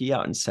Orszewski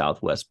out in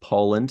Southwest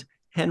Poland,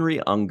 Henry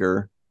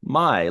Unger,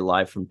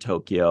 live from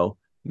Tokyo,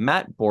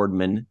 Matt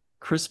Boardman,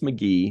 Chris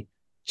McGee,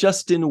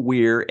 Justin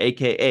Weir,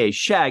 a.k.a.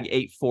 Shag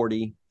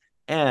 840,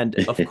 and,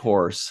 of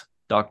course,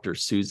 Dr.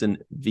 Susan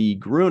V.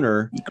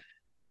 Gruner.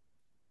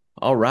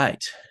 All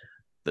right.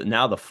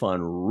 Now the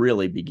fun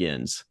really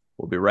begins.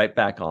 We'll be right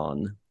back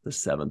on the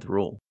 7th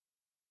Rule.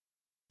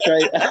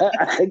 I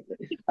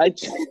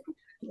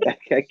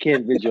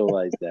can't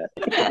visualize that.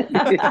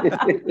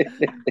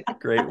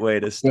 Great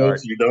way to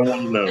start. You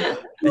don't know.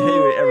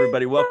 Hey,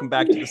 everybody. Welcome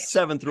back to the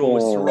 7th Rule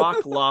with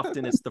Cirroc,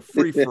 Lofton. It's the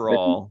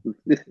free-for-all.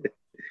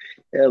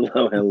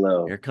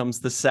 Hello. Here comes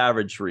the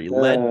savagery,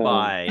 led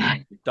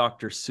by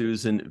Dr.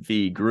 Susan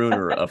V.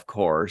 Gruner, of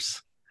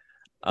course.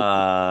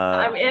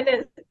 I'm in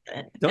it.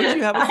 Don't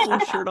you have a full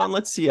shirt on?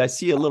 Let's see. I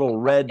see a little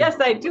red. Yes,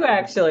 I do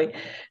actually.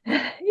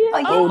 Yeah.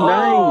 Oh,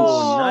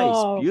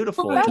 nice.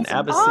 Beautiful. It's an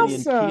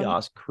Abyssinian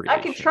kiosk creation.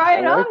 I can try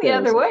it on the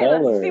other way.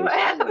 Colors. Let's see what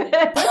happens.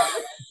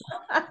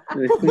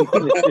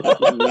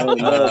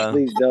 No,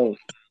 please don't.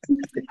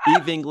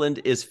 Eve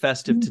England is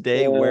festive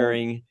today,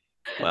 wearing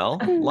Well,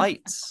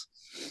 lights.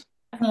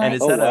 Like, And is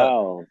that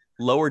a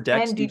Lower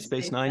Decks And Deep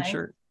Space Nine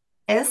shirt?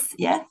 yes.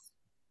 Very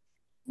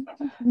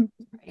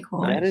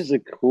cool. That is a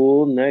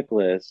cool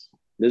necklace.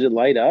 Does it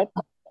light up?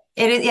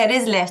 It is. Yeah, it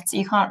is lit.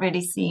 You can't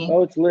really see.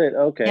 Oh, it's lit.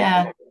 Okay.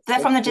 Yeah, they're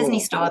from the That's Disney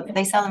cool. store.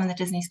 They sell them in the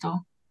Disney store.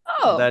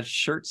 Oh, That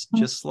shirt's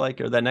just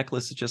like, or that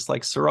necklace is just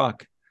like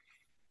Cirroc.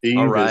 Eve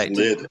All right. is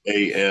lit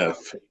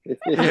AF.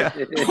 Yeah.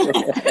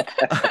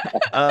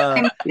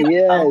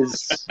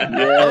 Yes.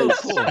 Oh,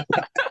 cool.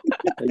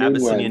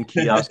 Abyssinian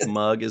kiosk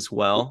mug as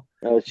well.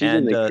 Oh, she's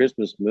in the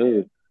Christmas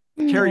mood.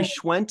 Carrie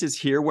Schwent is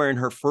here wearing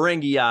her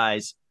Ferengi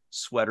Eyes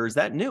sweater. Is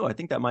that new? I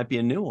think that might be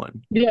a new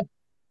one. yeah,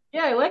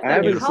 I like I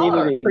that haven't seen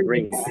color. it in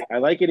green. I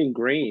like it in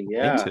green.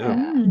 Yeah. Me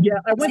too. Yeah,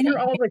 I went through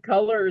all the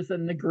colors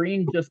and the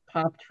green just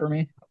popped for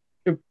me.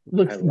 It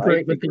looks I like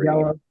great the with the green.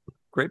 yellow.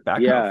 Great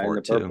background Yeah, for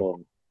and it the too.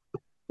 purple. I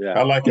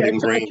Yeah. like it in I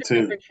green took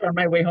a too. picture on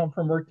my way home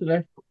from work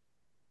today.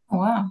 Oh,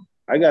 wow.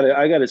 I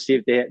gotta see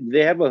if do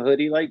they have a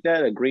hoodie like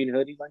that, a green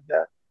hoodie like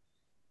that.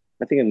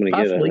 I think I'm gonna get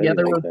a Possibly, hoodie yeah,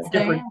 there like were that.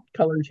 different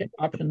color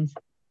options.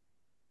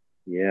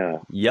 Yeah.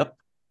 Yep.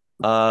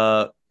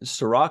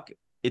 Cirroc,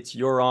 it's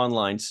your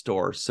online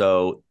store,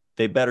 so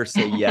they better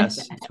say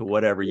yes to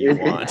whatever you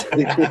want.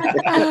 I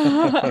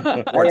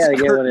gotta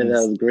get one of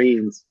those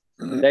greens.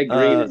 That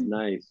green is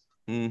nice.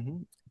 Mm-hmm.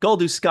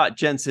 Goldu Scott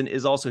Jensen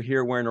is also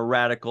here wearing a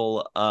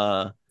radical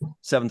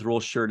Seventh Rule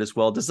shirt as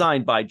well,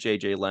 designed by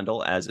J.J.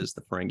 Lendl, as is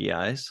the Ferengi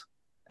Eyes,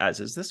 as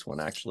is this one,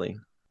 actually.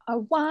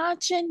 I'm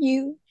watching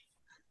you.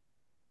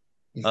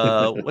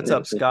 What's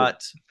up,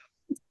 Scott?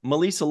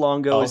 Malissa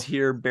Longo is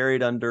here,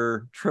 buried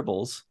under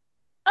Tribbles.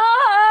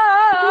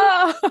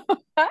 Ah!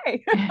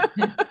 Hi.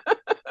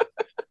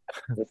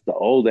 That's the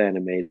old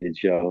animated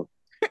show.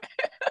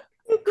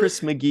 Chris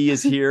McGee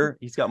is here.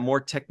 He's got more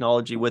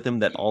technology with him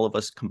than all of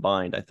us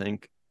combined, I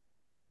think.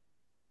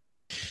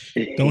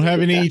 Don't have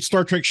any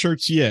Star Trek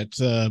shirts yet.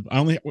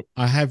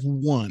 I have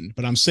one,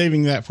 but I'm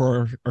saving that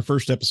for our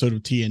first episode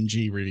of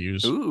TNG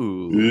reviews.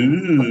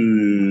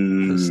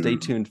 Ooh. So stay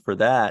tuned for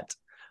that.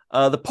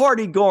 The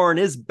Party Gorn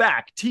is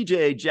back.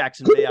 TJ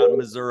Jackson-Bey out in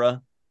Missouri.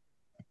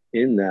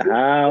 In the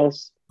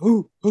house.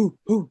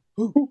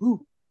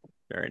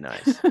 Very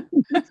nice.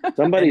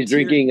 Somebody's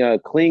drinking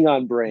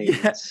Klingon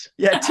brains.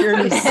 Yeah,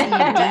 Tierney C.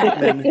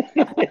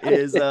 Dieckmann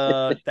is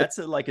that's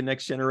like a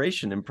Next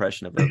Generation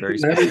impression of a very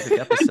specific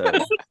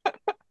episode.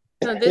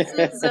 So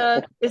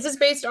this is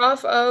based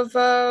off of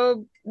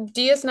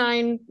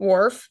DS9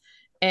 Wharf,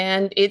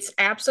 and it's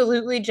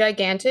absolutely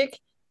gigantic.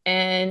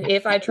 And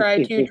if I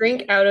try to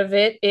drink out of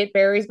it, it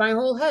buries my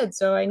whole head.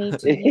 So I need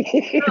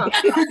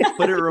to.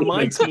 But it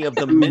reminds me of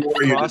the mint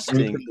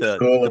frosting, the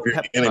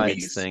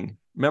peptides thing.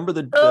 Remember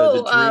the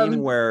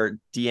dream where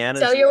Deanna's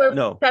cellular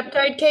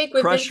peptide cake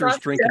with Crusher's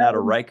drinking out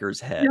of Riker's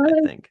head,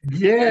 I think.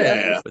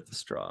 Yeah. With the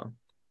straw.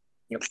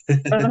 Yep.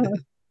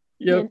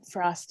 Mint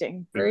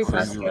frosting. Very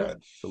frosting.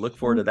 So look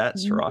forward to that,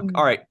 Cirroc.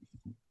 All right.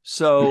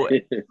 So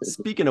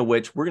speaking of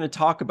which, we're going to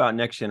talk about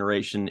Next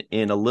Generation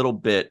in a little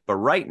bit. But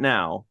right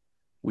now,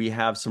 we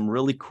have some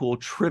really cool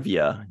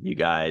trivia, you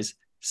guys.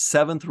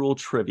 Seventh Rule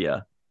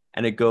trivia.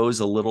 And it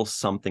goes a little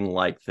something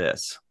like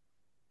this.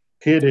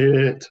 Hit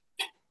it.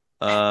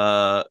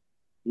 No.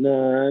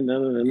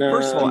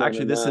 First of all,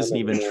 actually, this isn't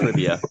even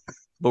trivia,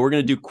 but we're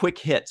going to do quick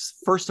hits.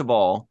 First of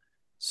all,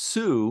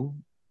 Sue,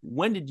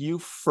 when did you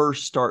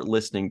first start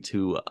listening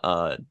to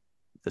the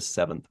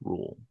Seventh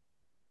Rule?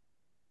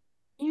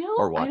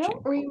 Or I watching?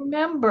 don't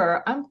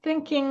remember. I'm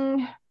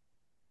thinking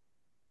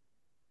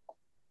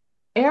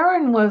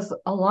Aaron was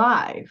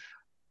alive.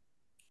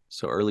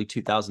 So early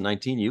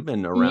 2019, you've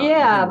been around.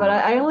 Yeah, but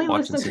I only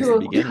watching listened since to the a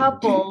beginning.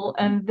 couple,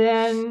 and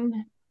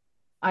then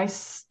I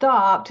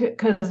stopped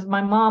because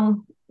my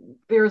mom,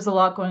 there was a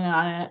lot going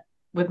on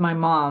with my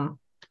mom.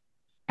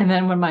 And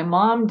then when my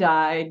mom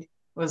died, it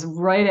was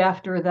right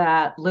after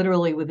that,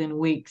 literally within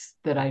weeks,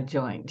 that I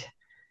joined.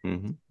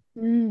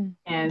 Mm-hmm.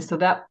 And so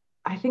that,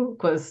 I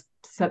think, was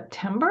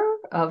September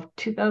of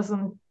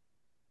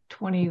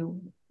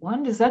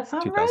 2021. Does that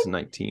sound right?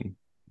 2019.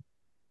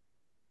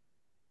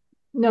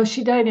 No,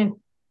 she died in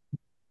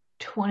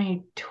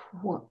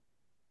 2020.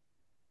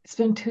 It's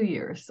been 2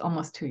 years,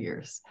 almost 2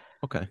 years.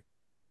 Okay.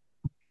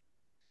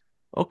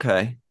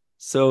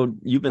 So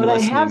you've been But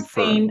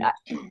listening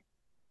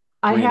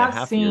I have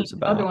half seen years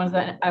about. other ones.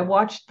 That I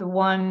watched the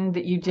one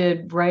that you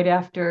did right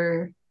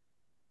after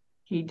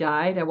he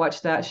died. I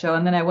watched that show,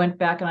 and then I went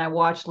back and I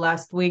watched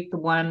last week the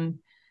one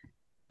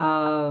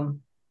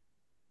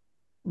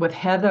with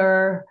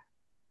Heather.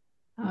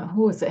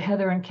 Who was it?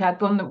 Heather and Kat.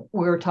 The one that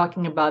we were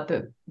talking about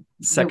the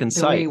Second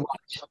Sight.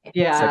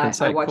 Yeah, Second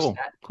Sight. I watched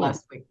that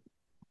last week.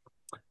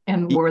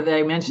 And where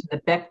they mentioned the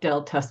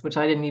Bechdel test, which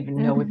I didn't even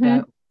know what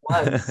that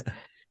was.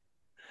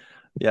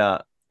 Yeah.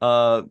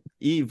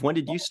 Eve, when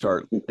did you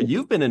start?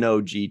 You've been an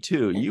OG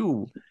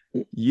too.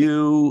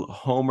 You,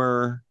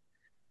 Homer,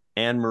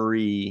 and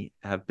Marie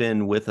have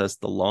been with us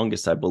the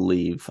longest, I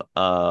believe.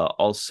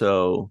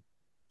 Also,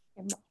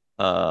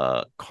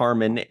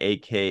 Carmen,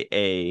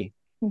 aka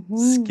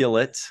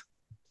Skillet,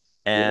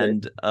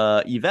 and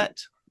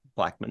Yvette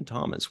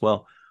Blackmon-Tom as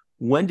well.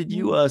 When did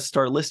you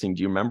start listening?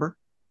 Do you remember?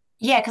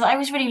 Yeah, because I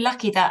was really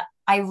lucky that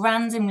I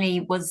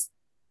randomly was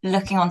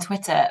looking on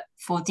Twitter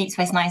for Deep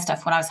Space Nine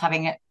stuff when I was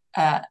having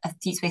a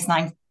Deep Space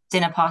Nine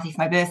dinner party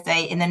for my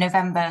birthday in the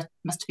November,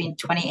 must have been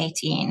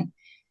 2018,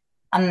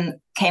 and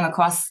came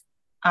across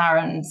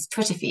Aaron's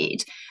Twitter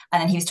feed,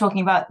 and then he was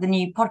talking about the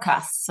new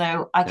podcast.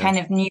 So I kind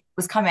of knew it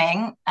was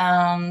coming,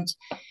 and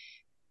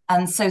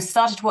so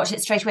started to watch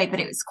it straight away. But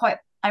it was quite.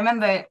 I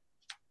remember.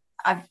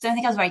 I don't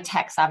think I was very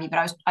tech savvy,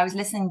 but I was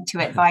listening to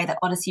it via the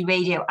Odyssey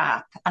Radio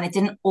app, and it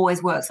didn't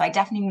always work. So I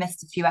definitely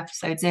missed a few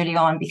episodes early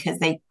on because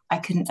I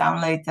couldn't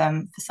download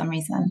them for some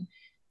reason.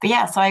 But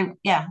yeah, so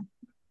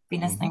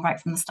been listening right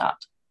from the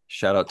start.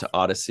 Shout out to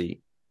Odyssey,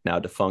 now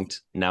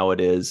defunct. Now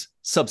it is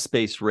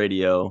Subspace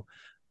Radio.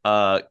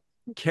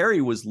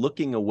 Carrie was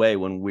looking away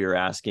when we were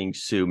asking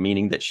Sue,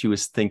 meaning that she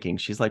was thinking.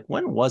 She's like,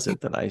 when was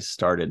it that I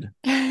started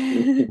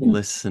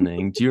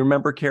listening? Do you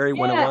remember, Carrie,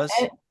 when it was?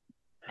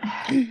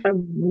 I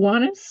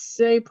want to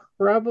say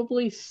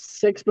probably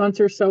 6 months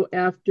or so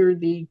after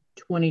the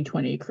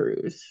 2020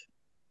 cruise.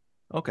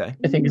 Okay.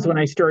 I think is when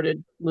I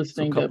started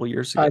listening a couple to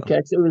years ago.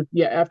 podcasts. It was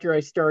after I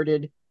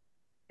started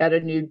at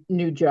a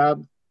new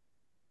job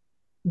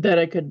that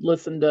I could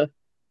listen to.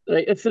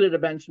 I sit at a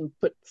bench and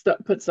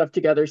put stuff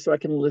together so I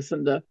can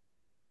listen to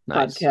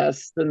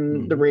podcasts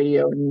and the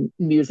radio and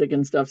music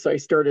and stuff. So I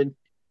started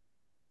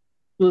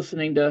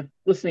listening to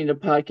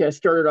podcasts.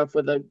 Started off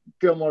with a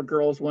Gilmore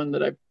Girls one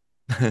that I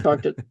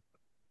talked to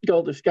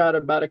Golder Scott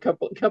about a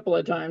couple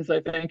of times, I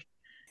think,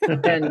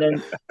 and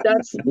then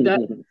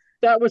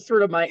that was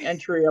sort of my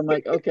entry. I'm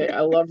like, okay, I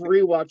love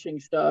rewatching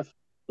stuff.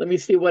 Let me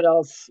see what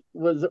else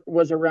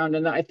was around,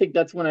 and I think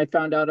that's when I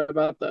found out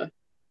about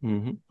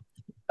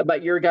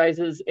about your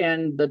guys's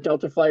and the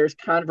Delta Flyers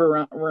kind of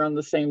around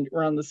the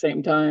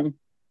same time.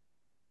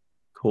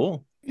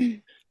 Cool.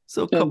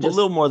 So a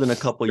little more than a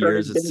couple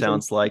years, it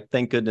sounds like.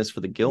 Thank goodness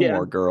for the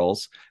Gilmore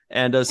Girls.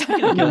 And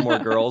speaking of Gilmore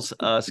Girls,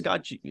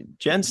 Scott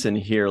Jensen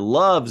here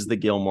loves the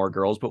Gilmore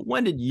Girls. But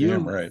when did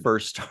you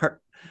first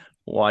start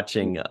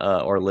watching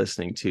or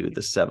listening to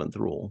The Seventh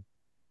Rule?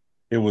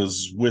 It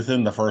was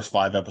within the first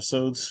 5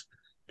 episodes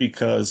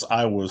because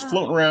I was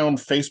floating around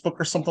Facebook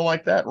or something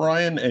like that,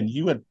 Ryan, and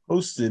you had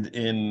posted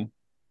in,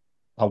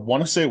 I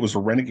want to say it was a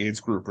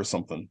Renegades group or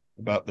something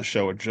about the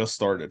show. It just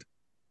started.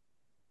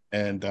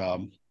 And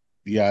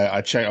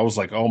I checked. I was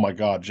like, "Oh my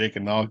God, Jake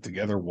and Nog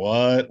together?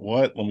 What?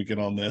 Let me get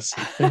on this."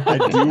 I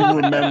do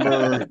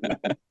remember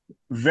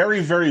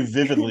very, very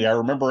vividly. I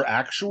remember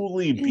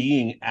actually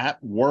being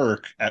at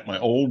work at my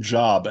old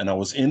job, and I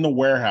was in the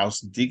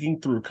warehouse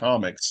digging through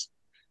comics,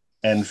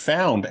 and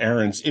found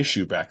Aaron's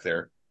issue back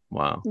there.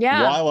 Wow!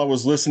 Yeah. While I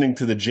was listening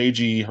to the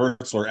J.G.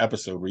 Hertzler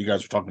episode where you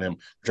guys were talking to him,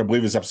 which I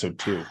believe is episode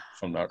 2, if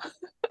I'm not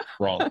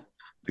wrong.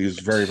 He was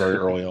very, very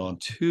early on.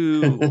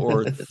 2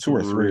 or 3. 2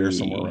 or 3 or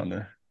somewhere around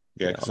there.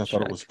 Yeah, because I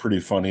thought it was pretty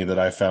funny that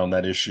I found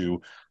that issue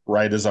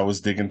right as I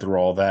was digging through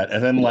all that.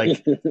 And then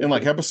in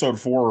episode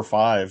 4 or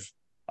 5,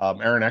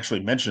 Aaron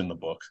actually mentioned the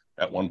book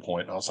at one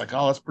point. I was like,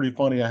 oh, that's pretty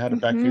funny. I had it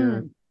back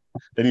here.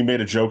 Then he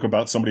made a joke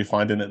about somebody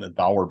finding it in the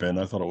dollar bin.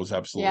 I thought it was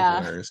absolutely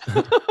hilarious.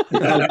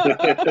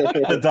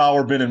 The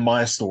dollar bin in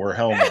my store,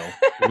 hell no.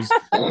 It was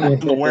in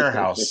the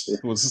warehouse.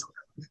 It was.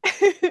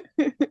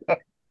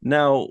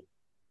 Now,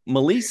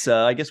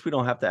 Malissa, I guess we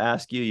don't have to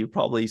ask you. You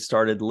probably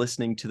started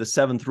listening to The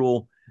Seventh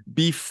Rule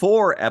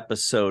before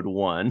episode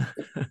 1.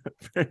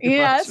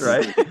 Yes.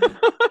 Much,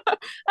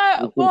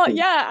 right? Well,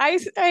 yeah,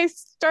 I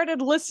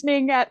started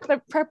listening at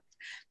the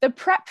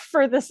prep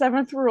for The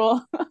Seventh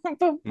Rule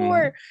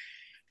before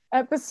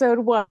episode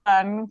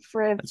 1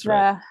 for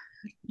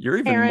You're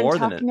even Aaron more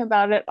than talking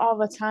about it all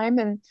the time,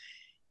 and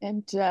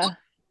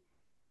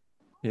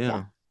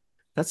yeah,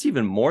 that's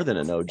even more than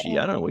an OG. I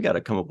don't know. We got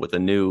to come up with a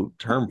new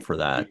term for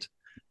that.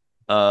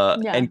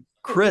 And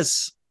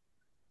Chris,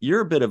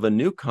 you're a bit of a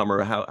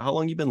newcomer. How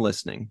long you been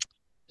listening?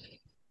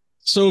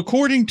 So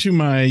according to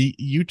my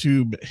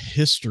YouTube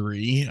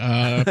history,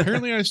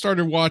 apparently I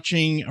started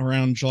watching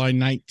around July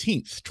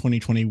 19th,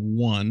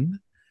 2021.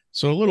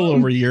 So a little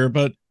over a year,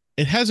 but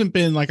it hasn't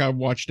been like I've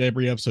watched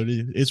every episode.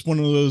 It's one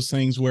of those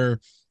things where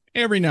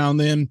every now and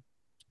then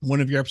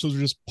one of your episodes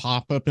will just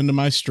pop up into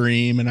my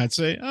stream and I'd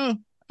say, oh,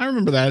 I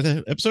remember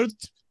that episode.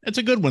 That's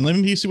a good one. Let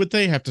me see what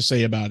they have to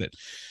say about it.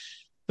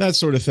 That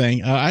sort of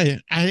thing. I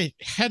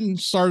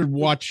hadn't started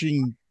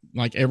watching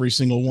like every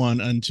single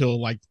one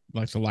until like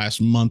the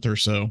last month or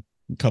so,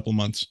 a couple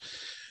months,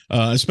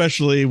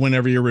 especially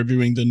whenever you're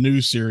reviewing the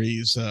new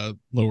series,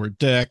 Lower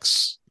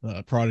Decks,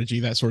 Prodigy,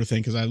 that sort of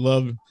thing. Because I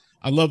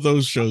love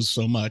those shows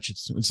so much.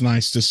 It's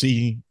nice to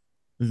see,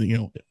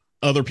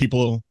 other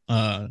people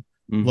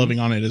loving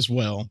on it as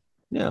well.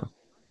 Yeah.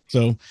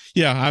 So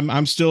yeah,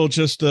 I'm still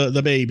just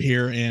the babe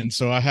here, and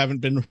so I haven't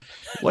been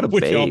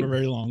with y'all for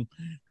very long.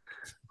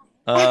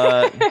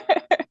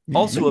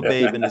 Also a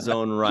babe in his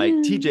own right,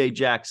 TJ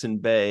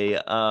Jackson-Bey.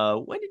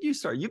 When did you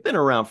start? You've been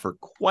around for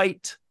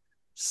quite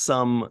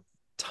some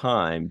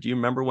time. Do you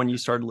remember when you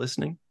started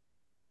listening?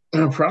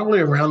 Probably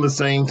around the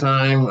same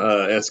time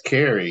as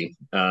Carrie.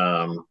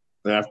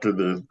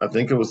 After I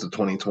think it was the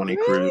 2020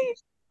 cruise.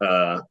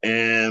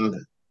 And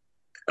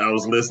I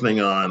was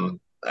listening on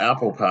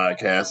Apple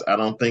Podcasts. I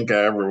don't think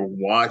I ever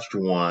watched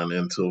one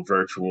until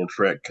Virtual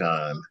Trek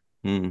Con.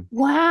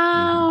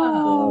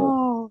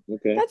 Wow.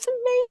 Okay. That's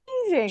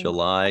amazing.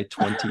 July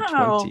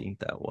 2020,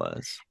 that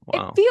was.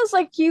 Wow. It feels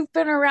like you've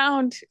been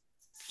around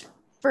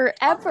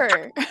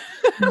forever.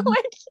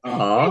 Like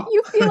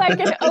you feel like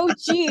an OG.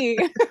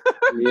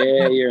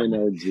 Yeah, you're an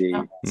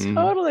OG.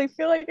 Totally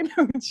feel like an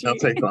OG. I'll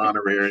take the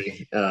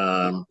honorary.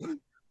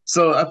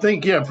 So I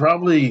think,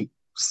 probably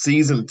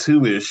season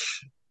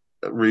 2-ish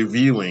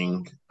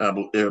reviewing,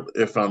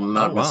 if I'm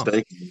not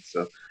mistaken.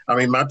 So, I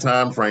mean, my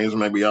time frames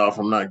may be off.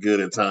 I'm not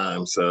good at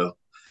time, so.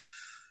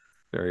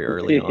 Very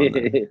early on.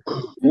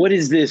 What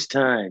is this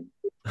time?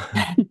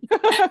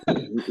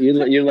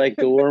 You're like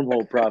the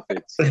wormhole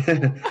prophets. I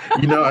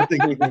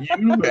think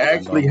you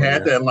actually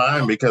had that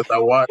line because I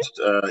watched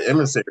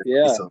Emissary.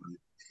 Yeah, recently.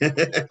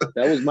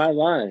 That was my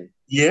line.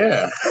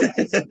 Yeah,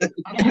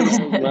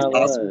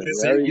 awesome.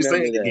 You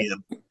say it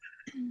again.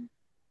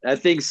 I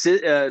think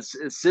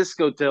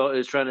Sisko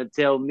is trying to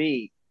tell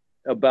me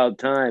about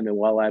time, and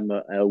while I'm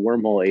a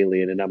wormhole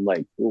alien, and I'm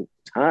like, oh,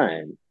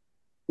 time.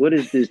 What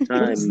is this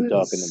time you're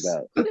talking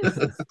about?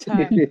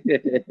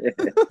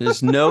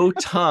 There's no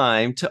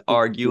time to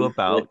argue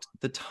about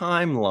the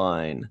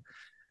timeline.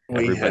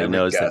 Everybody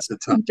knows that.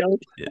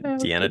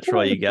 Deanna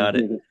Troy, you got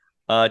it.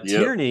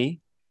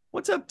 Tierney,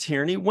 what's up,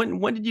 Tierney?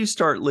 When did you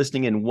start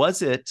listening in?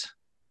 Was it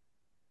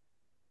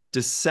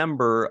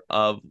December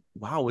of?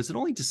 Wow, was it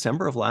only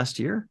December of last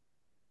year?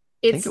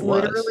 It's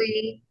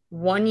literally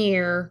 1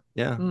 year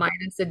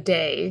minus a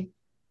day.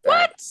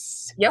 What?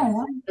 Yep.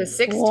 The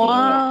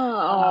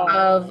 16th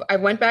of, I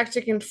went back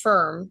to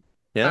confirm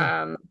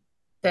that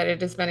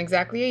it has been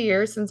exactly a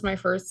year since my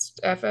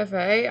first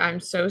FFA. I'm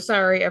so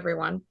sorry,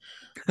 everyone.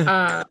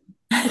 I'm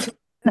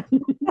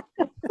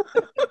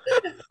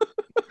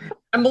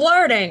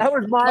learning. That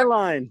was my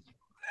line.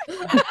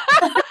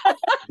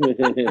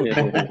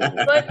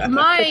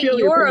 But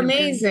you're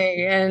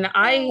amazing, and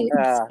I'm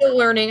still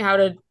learning how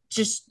to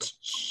just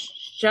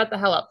shut the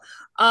hell up.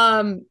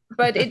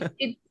 But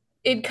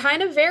it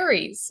kind of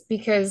varies,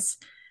 because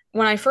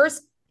when I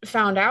first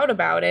found out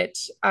about it,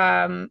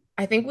 I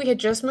think we had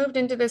just moved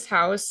into this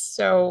house.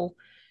 So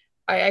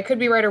I could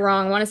be right or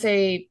wrong. I want to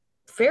say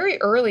very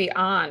early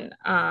on.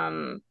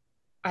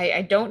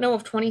 I don't know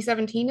if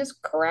 2017 is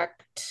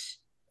correct.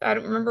 I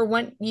don't remember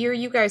what year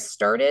you guys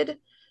started.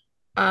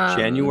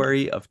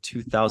 January of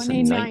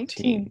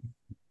 2019.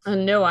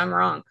 No, I'm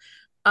wrong.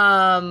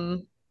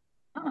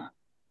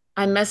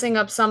 I'm messing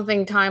up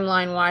something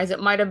timeline wise. It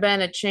might have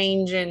been a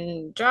change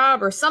in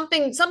job or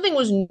something. Something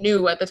was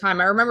new at the time.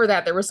 I remember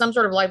that there was some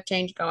sort of life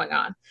change going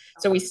on.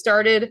 So we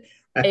started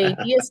a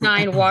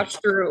DS9 watch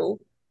through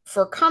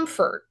for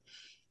comfort.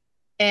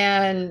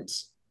 And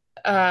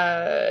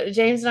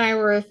James and I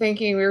were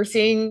thinking, we were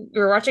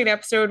watching an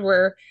episode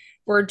where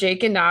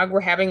Jake and Nog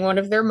were having one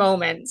of their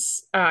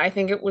moments. I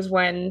think it was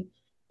when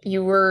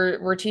you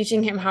were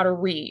teaching him how to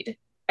read.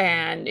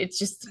 And it's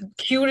just the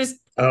cutest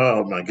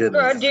my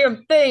goodness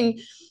goddamn thing.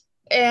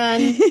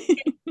 And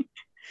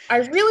I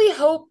really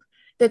hope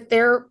that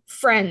they're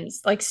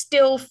friends, like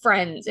still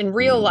friends in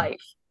real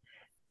life.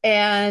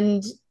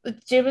 And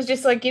Jim was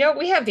just like,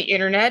 we have the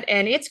internet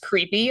and it's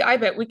creepy. I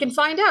bet we can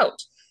find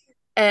out.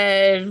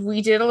 And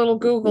we did a little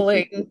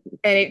Googling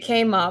and it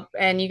came up,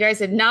 and you guys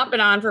had not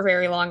been on for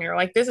very long. You're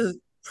like, this is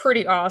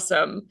pretty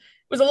awesome.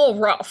 It was a little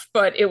rough,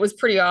 but it was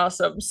pretty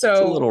awesome. So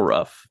it's a little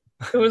rough.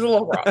 It was a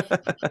little rough.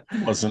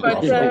 Wasn't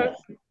but rough.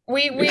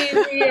 we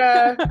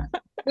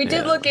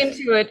did look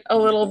into it a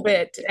little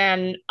bit,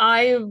 and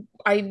I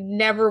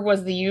never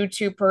was the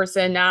YouTube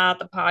person, not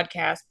the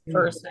podcast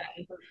person.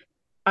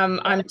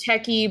 I'm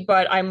techie,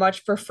 but I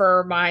much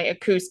prefer my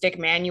acoustic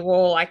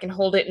manual. I can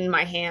hold it in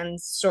my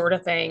hands, sort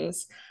of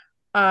things.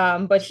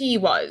 But he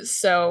was,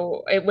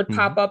 so it would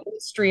pop up in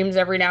streams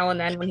every now and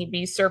then when he'd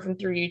be surfing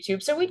through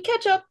YouTube. So we'd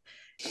catch up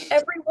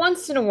every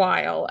once in a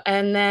while,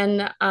 and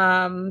then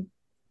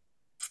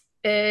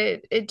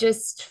it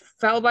just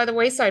fell by the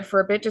wayside for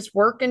a bit, just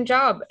work and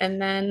job.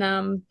 And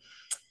then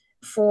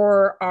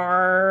for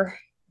our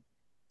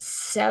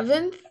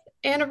 7th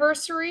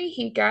anniversary,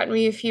 he got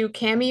me a few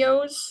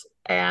cameos,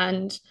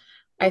 and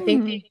I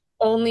think the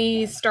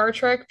only Star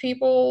Trek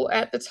people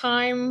at the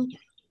time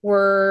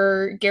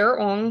were Garrett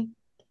Wong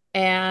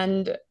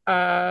and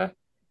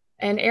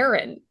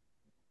Aaron.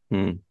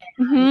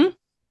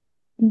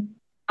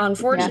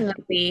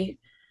 Unfortunately,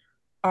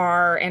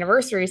 our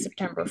anniversary is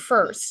September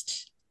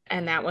 1st,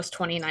 and that was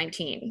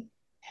 2019.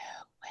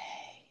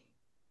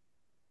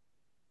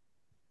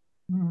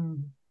 No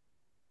way.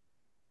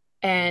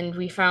 And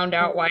we found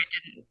out why it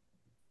didn't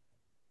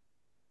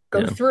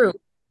go through.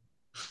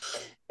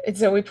 And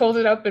so we pulled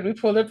it up, and we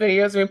pulled up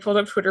videos, and we pulled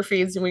up Twitter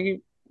feeds, and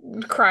we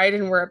cried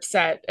and were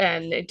upset,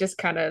 and it just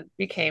kind of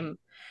became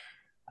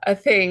a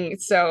thing.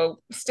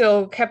 So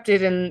still kept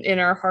it in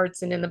our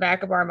hearts and in the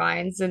back of our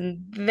minds.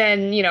 And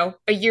then,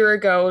 a year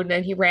ago, and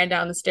then he ran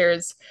down the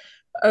stairs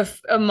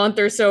a month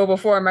or so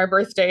before my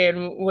birthday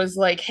and was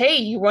like, hey,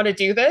 you want to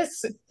do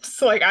this?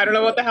 It's like, I don't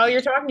know what the hell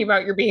you're talking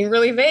about. You're being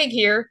really vague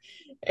here.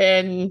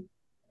 And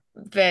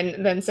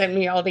then sent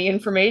me all the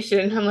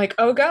information. I'm like,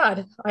 oh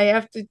God, I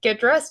have to get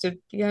dressed and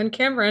be on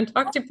camera and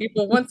talk to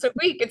people once a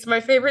week. It's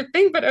my favorite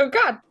thing, but oh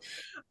God.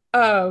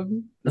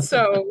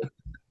 So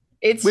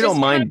we don't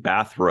mind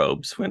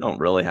bathrobes. We don't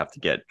really have to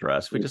get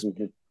dressed. We just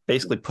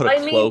basically put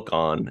a cloak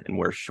on and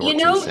wear shorts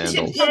and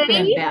sandals.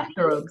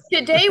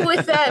 Today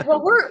with that,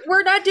 well,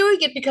 we're not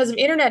doing it because of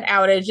internet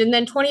outage. And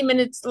then 20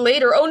 minutes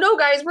later, oh no,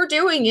 guys, we're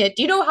doing it.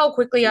 Do you know how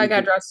quickly I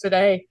got dressed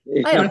today?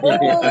 I had a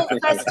whole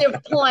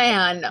festive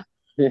plan.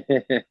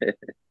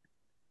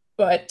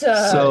 But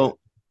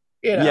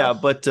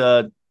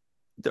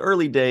the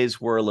early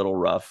days were a little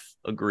rough,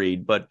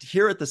 agreed. But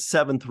here at the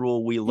seventh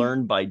rule, we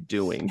learn by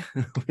doing.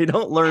 We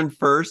don't learn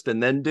first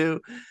and then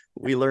do.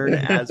 We learn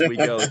as we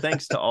go.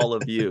 Thanks to all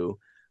of you.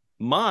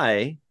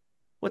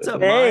 What's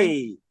up,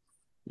 hey?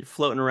 You're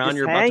floating around.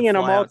 You're about to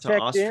fly out to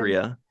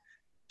Austria. In.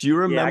 Do you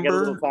remember? Yeah, I got a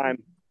little time.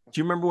 Do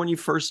you remember when you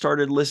first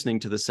started listening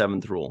to the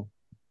seventh rule?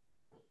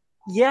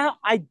 Yeah,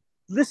 I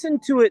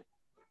listened to it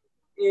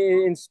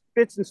in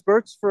spits and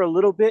spurts for a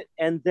little bit,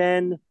 and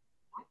then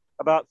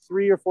about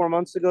 3 or 4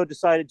 months ago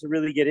decided to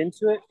really get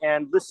into it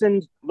and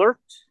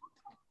lurked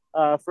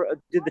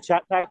did the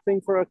chat pack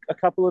thing for a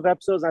couple of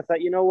episodes. And I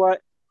thought, you know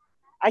what,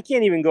 I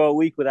can't even go a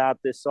week without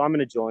this, so I'm going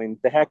to join.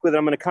 The heck with it.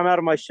 I'm going to come out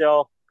of my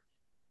shell,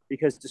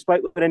 because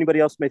despite what anybody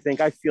else may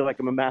think, I feel like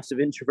I'm a massive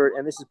introvert,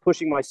 and this is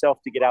pushing myself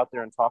to get out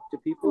there and talk to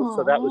people. Aww.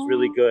 So that was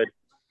really good.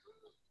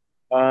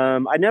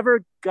 I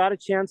never got a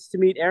chance to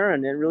meet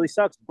Aaron, and it really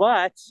sucks,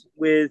 but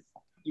with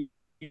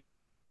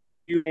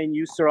you and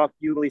you, Cirroc,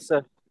 you,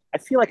 Malissa, I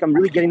feel like I'm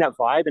really getting that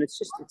vibe, and it's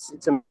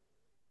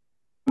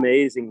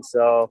amazing.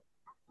 So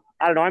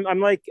I don't know. I'm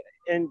like,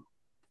 and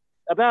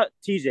about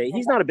TJ,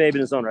 he's not a babe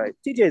in his own right.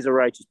 TJ is a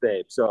righteous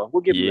babe, so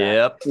we'll give him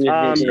that.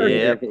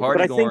 Yep.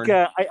 But I think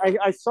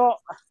I saw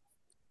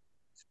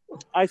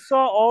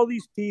all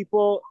these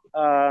people.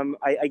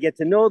 I get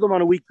to know them on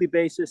a weekly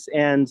basis,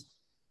 and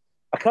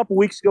a couple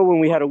weeks ago when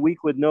we had a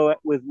week with no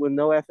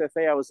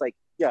FFA, I was like,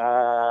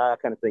 yeah,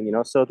 kind of thing, you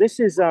know. So this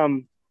is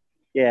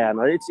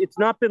it's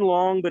not been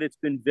long, but it's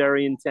been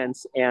very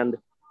intense, and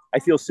I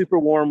feel super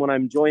warm when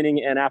I'm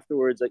joining, and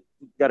afterwards I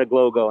got a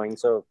glow going.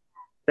 So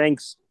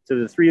thanks to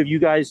the three of you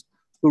guys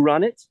who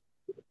run it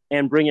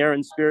and bring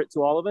Aaron's spirit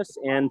to all of us,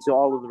 and to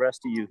all of the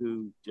rest of you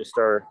who just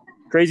are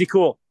crazy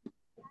cool.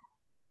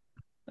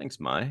 Thanks,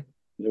 Mai.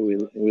 We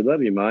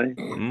love you, Mai.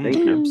 Thank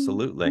you.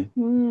 Absolutely.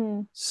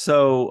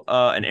 So,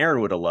 and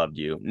Aaron would have loved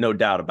you, no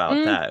doubt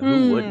about that.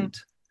 Who wouldn't?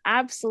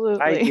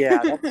 Absolutely.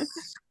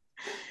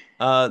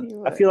 I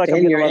feel like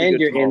your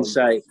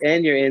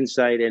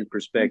insight and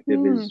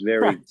perspective is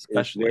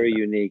very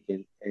unique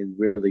and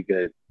really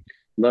good.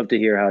 Love to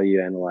hear how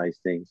you analyze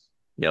things.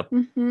 Yep.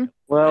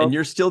 Well, and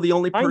you're still the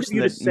only person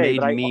that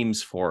made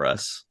memes for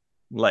us,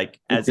 like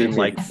as in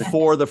like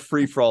for the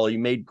free for all. You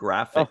made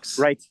graphics,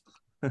 right?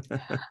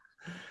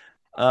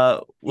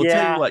 Tell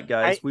you what,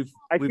 guys,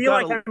 I feel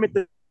like I'm at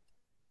the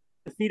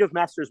feet of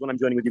masters when I'm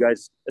joining with you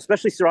guys,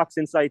 especially Cirroc's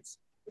insights,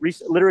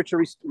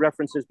 literature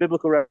references,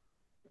 biblical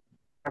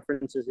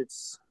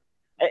references.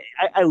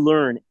 I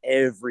learn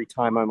every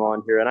time I'm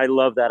on here, and I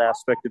love that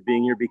aspect of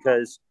being here,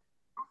 because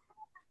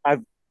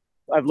I've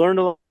learned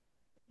a lot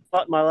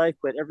in my life,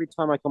 but every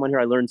time I come on here,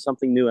 I learn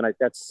something new, and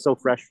that's so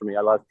fresh for me.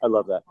 I love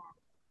that.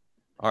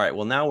 All right,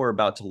 well, now we're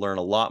about to learn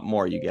a lot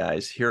more, you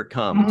guys. Here it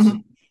comes.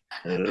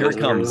 Here it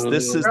comes.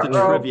 This is the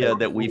trivia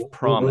that we've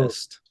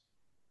promised.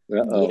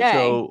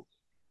 So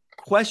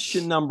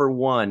question number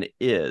 1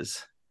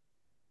 is,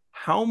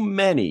 how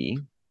many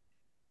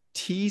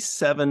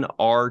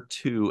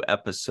T7R2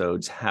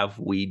 episodes have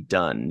we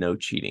done? No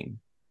cheating,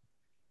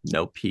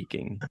 no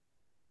peeking.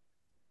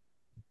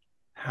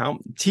 How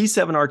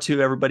T7R2,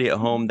 everybody at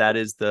home, that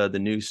is the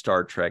new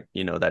Star Trek,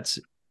 that's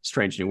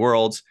Strange New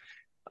Worlds,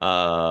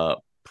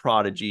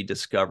 Prodigy,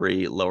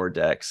 Discovery, Lower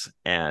Decks,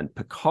 and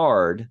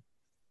Picard.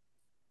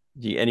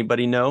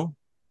 Anybody know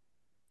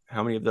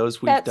how many of those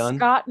we've done?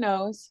 Scott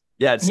knows.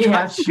 Yeah,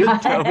 Scott should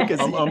know, because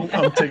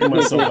I'm taking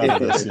myself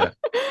out of this. Yeah,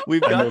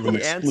 we've got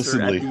the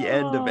answer at the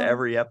end of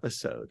every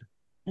episode.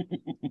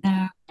 We've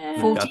got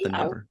the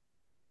number.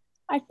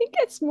 I think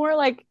it's more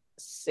like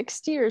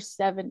 60 or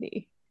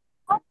 70.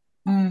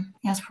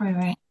 That's probably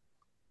right.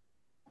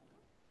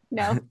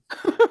 No.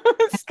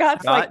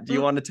 Scott, do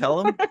you want to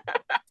tell him?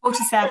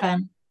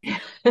 47.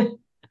 No,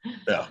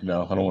 I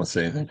don't want to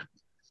say anything.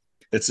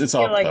 It's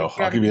up though.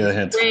 I'll give you a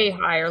hint. Way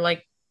higher,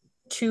 like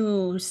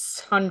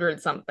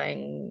 200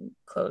 something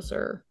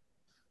closer.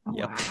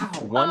 Yep.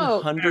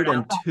 Wow.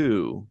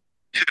 102.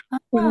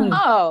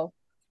 Oh.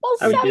 Well,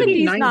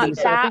 70 is not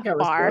that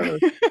far.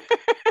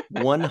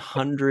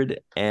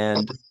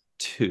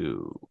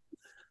 102.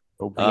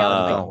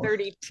 Like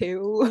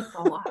 32.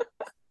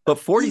 But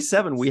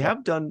 47, we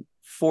have done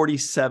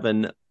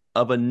 47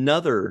 of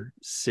another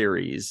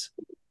series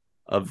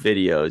of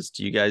videos.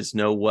 Do you guys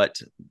know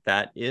what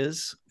that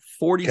is?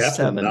 47.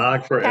 Captain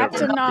Nog forever.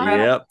 Captain Nog.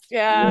 Yep.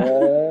 Yeah.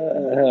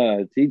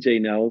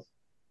 TJ knows.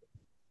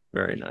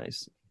 Very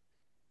nice.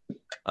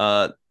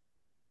 So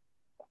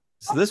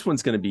this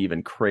one's going to be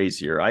even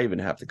crazier. I even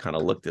have to kind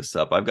of look this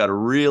up. I've got a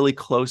really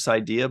close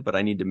idea, but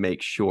I need to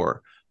make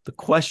sure. The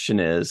question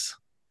is,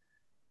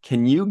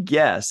 can you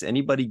guess,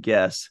 anybody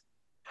guess,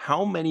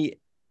 how many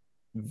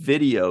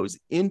videos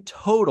in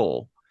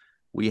total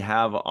we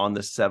have on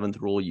the Seventh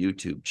Rule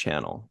YouTube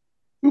channel?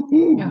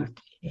 1,000.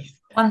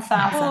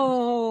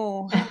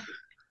 Oh. I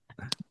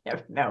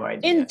have no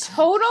idea. In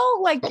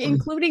total, like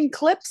including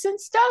clips and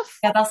stuff?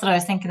 Yeah, that's what I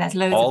was thinking. There's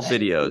loads All of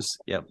it. videos.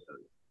 Yep.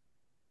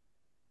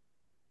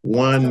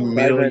 1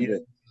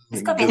 million.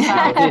 It's got to be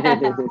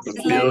 1,000.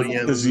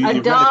 Billion. Because you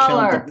 $1.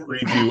 got to count the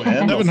preview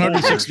and the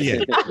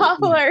 768.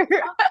 $1.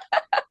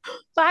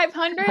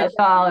 500?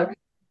 $1.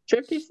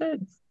 50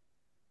 cents.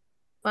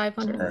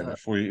 500. All right,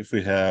 if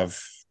we have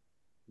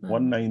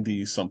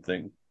 190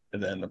 something,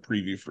 and then the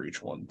preview for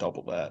each one,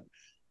 double that,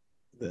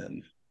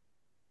 then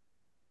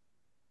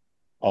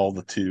all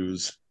the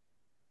twos.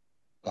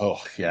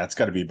 Oh yeah, it's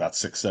got to be about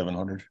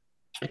 600-700.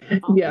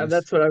 Yeah,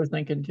 that's what I was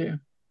thinking too.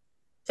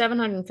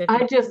 750.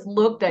 I just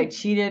looked. I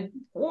cheated.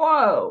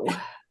 Whoa.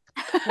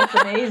 That's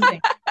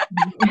amazing.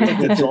 It's like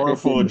a jar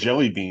full of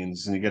jelly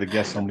beans, and you got to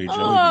guess how many jelly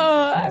beans.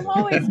 Oh, I'm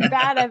always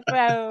bad at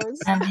those.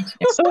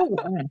 So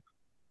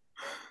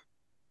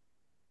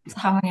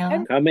How many are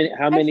there?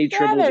 How many I'd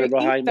triples rather are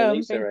behind eat them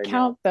Malissa than right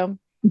count them.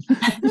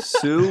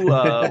 Sue,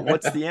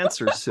 what's the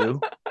answer,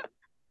 Sue?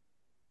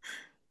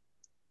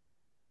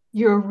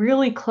 You're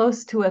really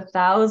close to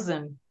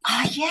 1,000.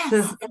 Ah, yes.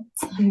 It says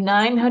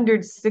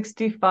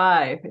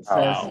 965. It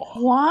says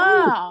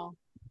Wow.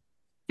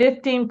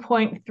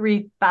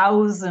 15.3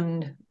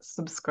 thousand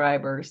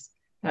subscribers.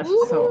 That's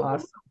so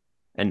awesome.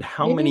 And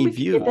how Maybe many we could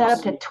views? Get that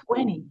up to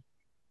 20.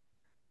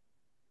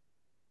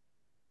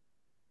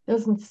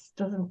 Doesn't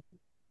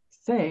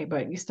say,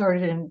 but you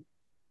started in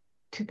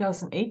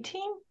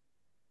 2018?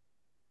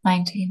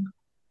 19.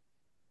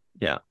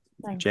 Yeah,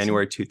 19.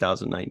 January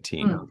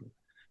 2019.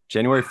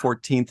 January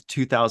 14th,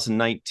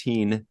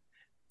 2019.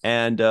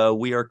 And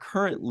we are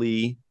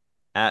currently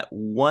at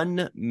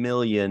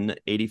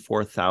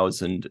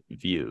 1,084,000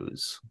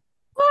 views.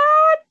 What?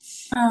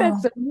 Oh.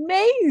 That's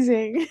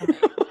amazing.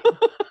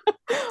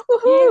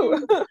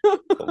 Woohoo.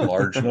 A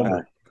large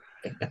number.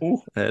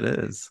 It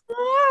is.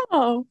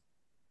 Wow.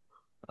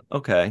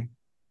 Okay.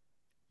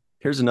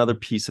 Here's another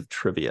piece of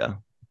trivia.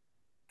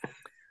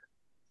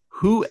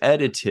 Who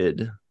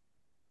edited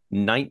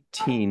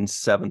 19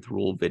 Seventh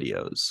Rule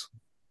videos?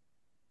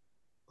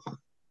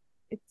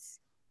 It's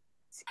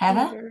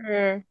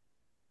Heather?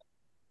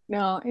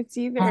 No, it's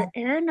either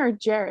Aaron or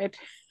Jared.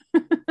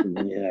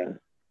 Yeah.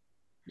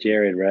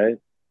 Jared, right?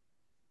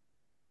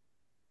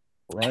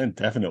 Ryan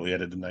definitely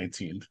edited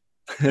 19.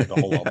 A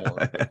whole lot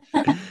more.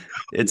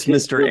 It's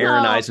Mr.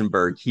 Aaron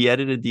Eisenberg. He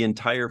edited the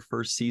entire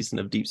first season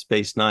of Deep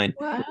Space Nine.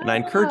 Wow. And I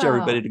encourage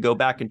everybody to go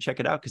back and check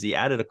it out because he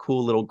added a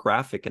cool little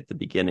graphic at the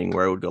beginning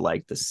where it would go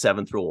like the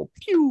seventh rule,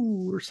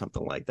 pew, or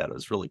something like that. It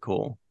was really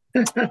cool.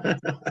 Who's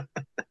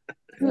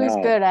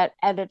good at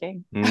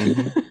editing?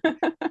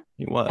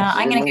 He was.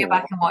 I'm going to go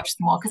back and watch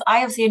them all because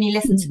I obviously only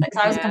listened to them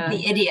because I was a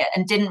complete idiot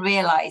and didn't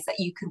realize that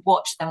you could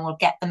watch them or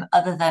get them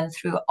other than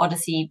through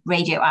Odyssey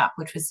radio app,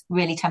 which was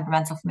really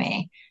temperamental for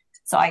me.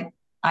 So I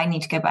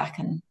need to go back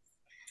and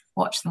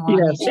watch them all.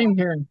 yeah, same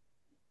here.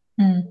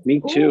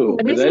 Me too,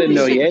 because I didn't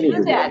know he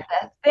edited that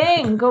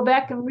thing. Go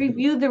back and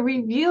review the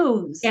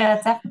reviews.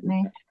 Yeah,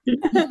 definitely.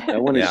 I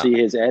want to see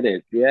his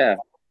edit. Yeah.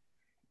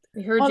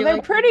 Well,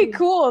 they're pretty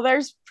cool.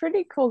 There's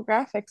pretty cool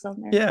graphics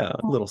on there. Yeah,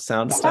 a little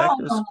sound effect.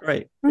 It was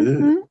great.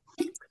 Mhm.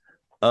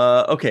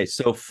 Okay,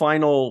 so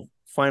final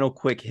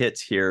quick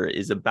hits here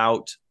is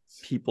about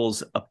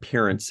people's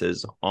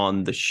appearances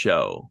on the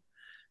show.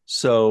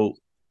 So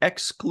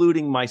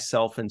excluding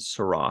myself and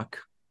Cirroc,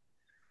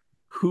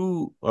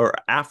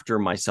 after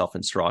myself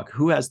and Cirroc,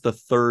 who has the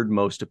third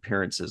most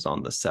appearances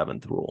on the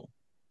Seventh Rule?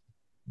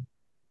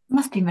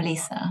 Must be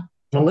Malissa.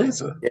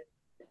 Malissa.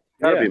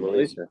 Gotta be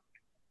Malissa.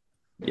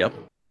 Yep.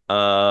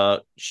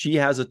 She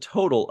has a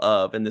total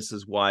of, and this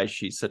is why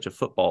she's such a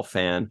football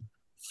fan,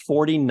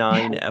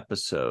 49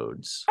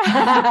 episodes. You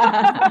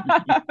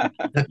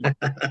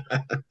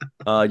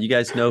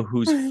guys know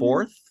who's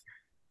fourth?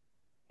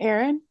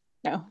 Aaron?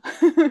 No.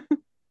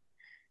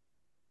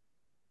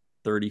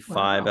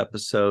 35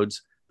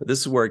 episodes. But this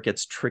is where it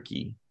gets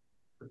tricky.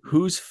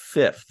 Who's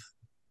fifth?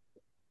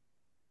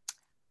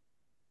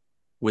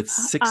 With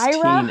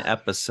 16 Ira?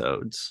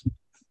 episodes.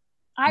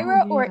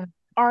 Ira or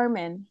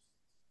Armin?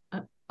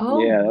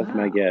 Yeah, that's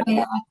my guess.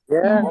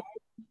 Yeah.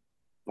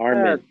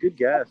 Armin. Good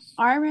guess.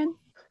 Armin?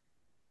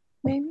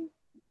 Maybe?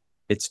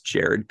 It's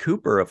Jared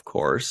Cooper, of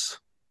course.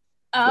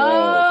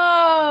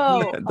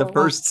 Oh! The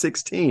first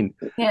 16.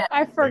 Yeah,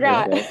 I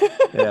forgot.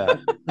 Yeah.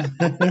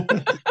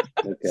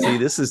 See,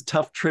 this is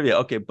tough trivia.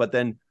 Okay, but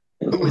then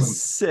who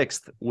is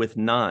sixth with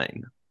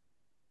 9?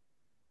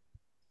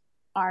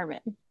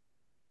 Armin.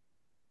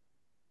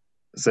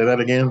 Say that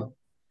again.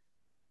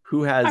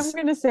 Who has? I'm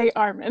going to say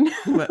Armin.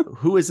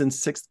 who is in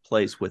 6th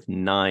place with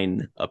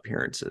 9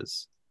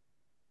 appearances?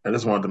 I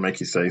just wanted to make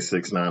you say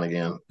 6ix9ine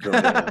again.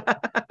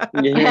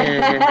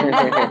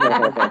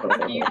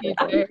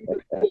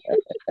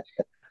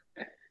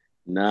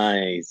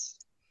 Nice.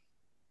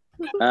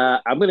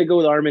 I'm going to go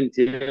with Armin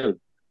too.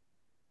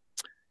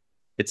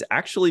 It's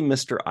actually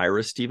Mr.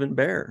 Ira Stephen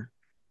Bear.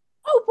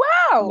 Oh,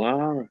 wow.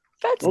 Wow.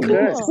 That's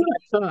Okay.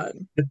 cool.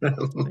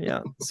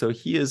 Yeah. So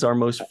he is our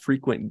most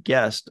frequent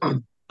guest.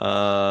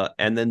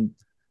 And then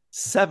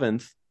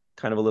 7th,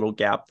 kind of a little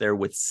gap there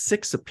with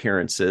 6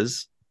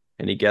 appearances.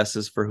 Any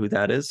guesses for who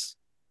that is?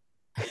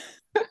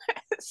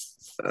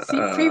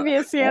 See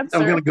previous answer.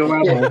 I'm going to go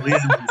out on a limb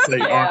and say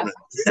Armin.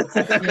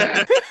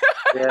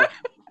 Yeah.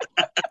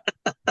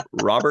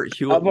 Robert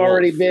Hewitt. I've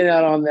already been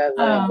out on that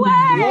limb.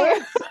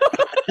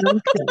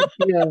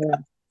 Yeah.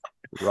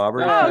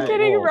 Robert. Oh, Hewitt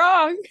getting Wolf.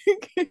 wrong.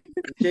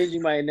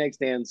 Changing my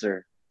next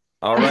answer.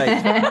 All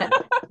right.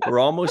 We're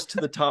almost to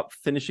the top,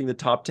 finishing the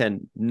top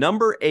 10.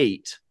 Number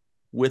 8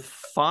 with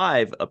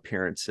 5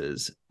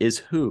 appearances is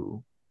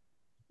who?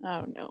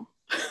 Oh, no.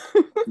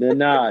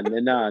 Nana.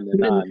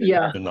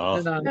 Yeah.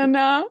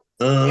 No.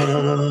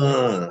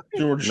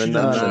 George.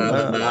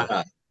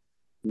 Nana.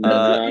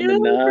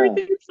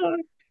 Nana.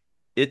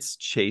 It's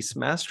Chase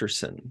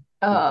Masterson.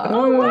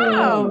 Oh,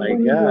 wow. Oh my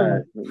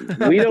God.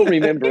 We don't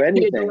remember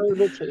anything.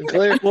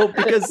 Well,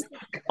 because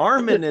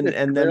Armin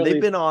and then they've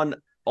been on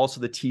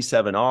also the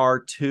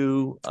T7R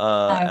 2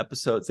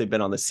 episodes. They've been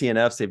on the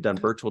CNFs. They've done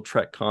virtual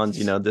Trek cons.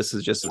 You know, this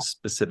is just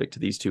specific to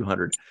these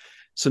 200.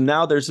 So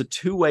now there's a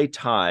 2-way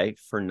tie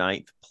for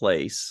 9th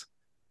place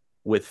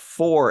with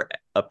 4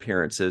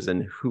 appearances.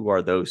 And who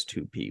are those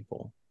 2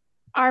 people?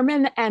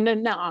 Armin and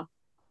Anna.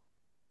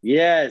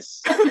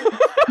 Yes.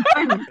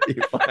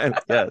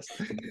 Yes.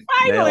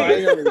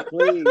 Finally.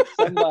 Please,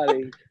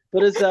 somebody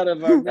put us out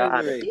of our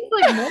misery.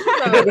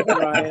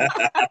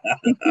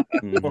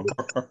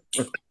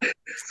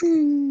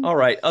 All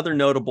right. Other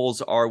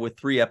notables are with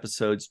 3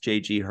 episodes,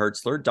 J.G.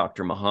 Hertzler,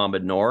 Dr.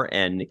 Mohamed Noor,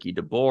 and Nikki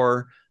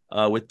DeBoer.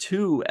 With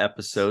 2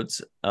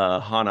 episodes,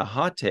 Hannah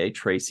Hate,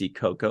 Tracy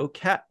Coco,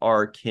 Kat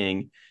R.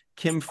 King,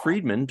 Kim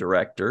Friedman,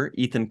 director,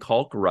 Ethan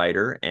Kalk,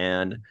 writer,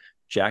 and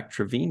Jack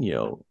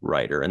Trevino,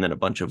 writer, and then a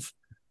bunch of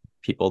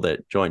people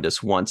that joined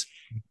us once.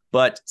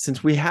 But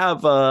since we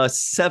have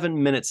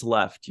 7 minutes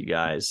left, you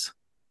guys.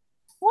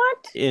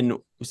 What?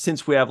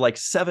 Since we have like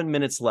 7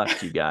 minutes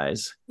left, you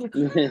guys.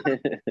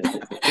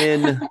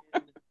 in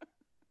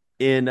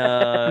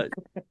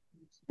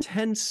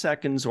 10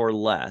 seconds or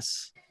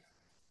less,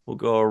 we'll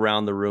go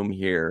around the room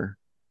here.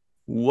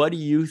 What do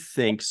you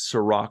think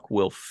Cirroc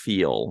will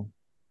feel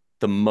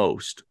the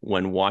most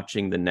when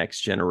watching The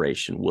Next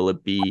Generation? Will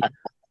it be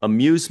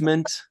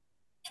amusement,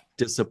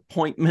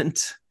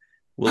 disappointment?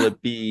 Will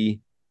it be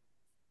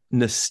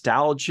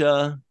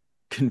nostalgia,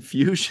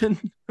 confusion?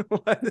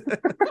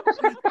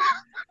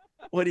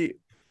 What do you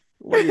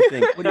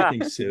think? What do you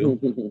think,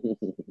 Sue?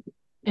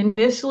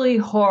 Initially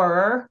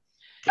horror.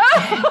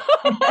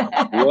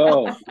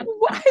 Whoa.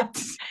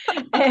 What?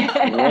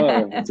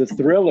 Whoa. It's a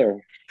thriller.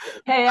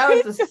 Hey,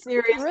 I was a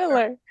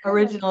thriller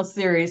original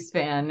series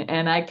fan,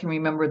 and I can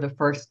remember the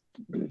first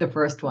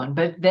one,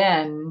 but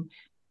then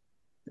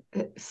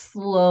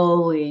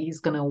slowly he's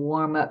going to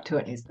warm up to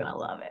it and he's going to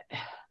love it.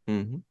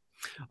 Mm-hmm.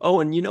 Oh,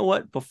 and you know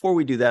what? Before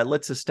we do that,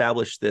 let's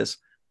establish this.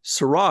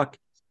 Cirroc,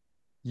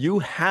 you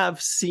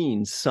have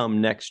seen some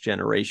Next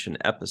Generation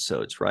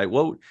episodes, right?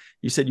 Well,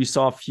 you said you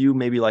saw a few,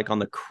 maybe like on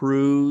the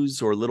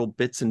cruise or little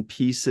bits and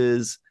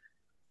pieces.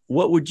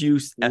 What would you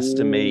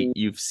estimate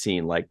you've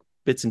seen? Like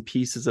bits and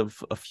pieces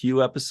of a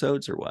few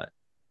episodes or what?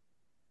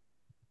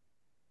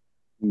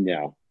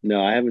 No,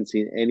 I haven't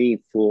seen any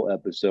full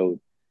episode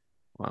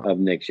of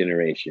Next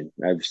Generation.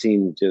 I've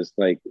seen just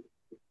like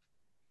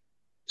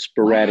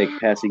sporadic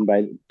passing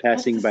by the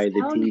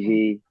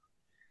TV.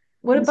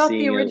 What about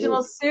the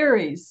original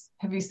series?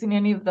 Have you seen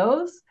any of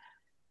those?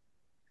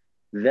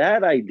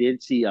 That I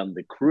did see on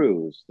the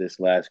cruise, this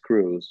last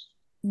cruise.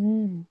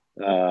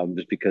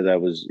 Just because I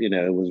was,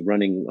 it was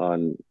running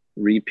on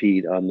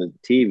repeat on the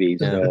TV.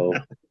 So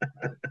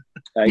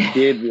I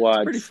did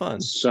watch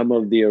some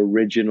of the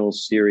original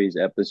series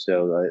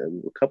episodes,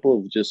 a couple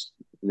of just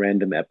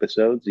random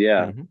episodes.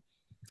 Yeah.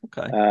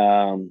 Okay.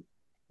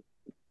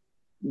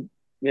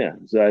 Yeah.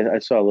 So I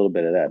saw a little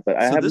bit of that, but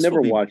I have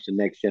never watched the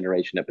Next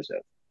Generation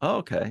episode. Oh,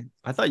 okay.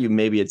 I thought you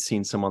maybe had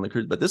seen some on the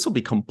cruise, but this will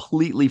be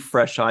completely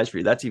fresh eyes for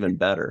you. That's even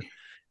better.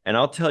 And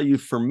I'll tell you,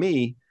 for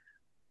me,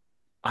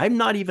 I'm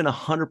not even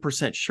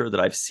 100% sure that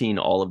I've seen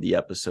all of the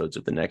episodes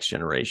of The Next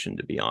Generation,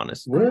 to be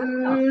honest. What?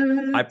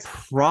 I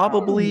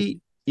probably,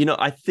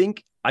 I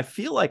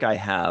feel like I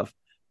have,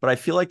 but I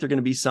feel like there are going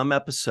to be some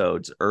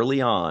episodes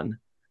early on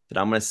that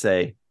I'm going to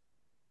say,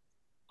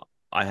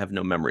 I have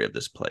no memory of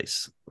this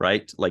place,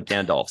 right? Like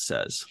Gandalf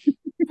says,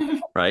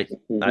 right?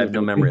 I have no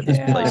memory of this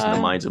place in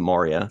the Mines of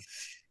Moria.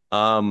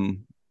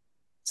 Some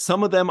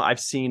of them I've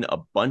seen a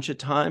bunch of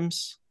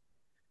times.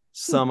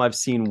 Some I've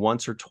seen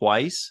once or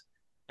twice.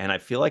 And I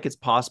feel like it's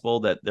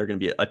possible that there are going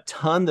to be a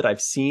ton that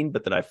I've seen,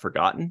 but that I've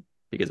forgotten.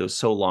 because it was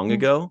so long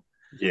ago.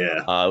 Yeah.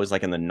 It was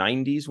like in the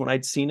 90s when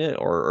I'd seen it,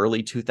 or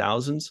early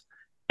 2000s.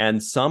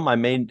 And some I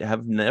may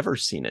have never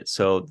seen it.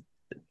 So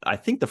I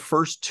think the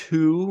first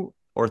 2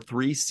 or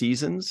 3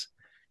 seasons,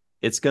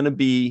 it's going to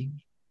be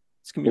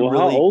well, really...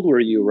 How old were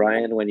you,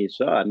 Ryan, when you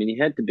saw it? I mean,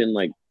 you had to have been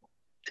like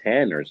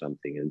 10 or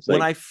something. It's like...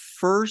 When I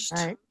first...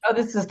 Oh,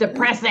 this is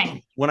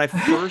depressing. When I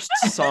first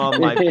saw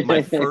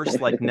my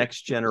first like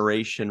Next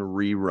Generation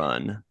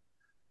rerun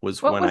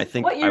was when I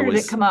think what year did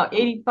it come out?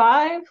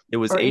 85? It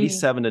was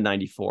 87 to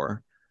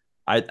 94.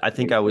 I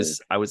think I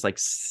was like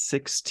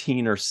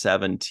 16 or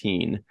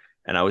 17,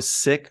 and I was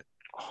sick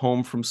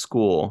home from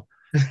school,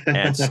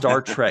 and Star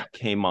Trek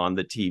came on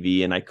the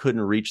TV, and I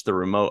couldn't reach the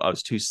remote. I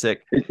was too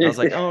sick. I was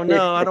like, oh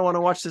no, I don't want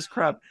to watch this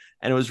crap.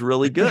 And it was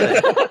really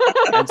good.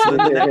 And so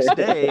the next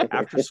day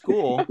after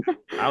school,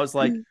 I was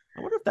like,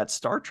 I wonder if that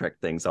Star Trek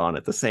thing's on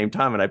at the same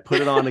time. And I put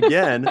it on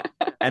again,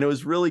 and it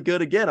was really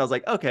good again. I was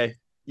like, okay,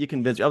 you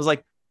convinced me. I was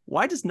like,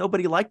 why does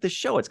nobody like this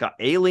show? It's got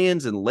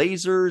aliens and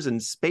lasers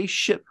and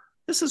spaceship.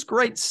 This is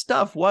great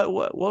stuff.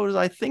 What was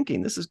I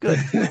thinking? This is good.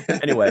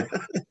 Anyway,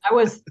 I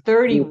was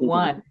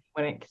 31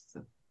 when it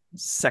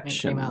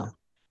section. came out.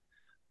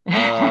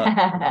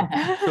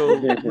 So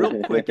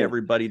real quick,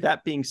 everybody,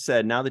 that being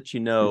said, now that you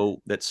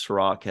know that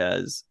Cirroc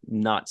has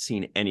not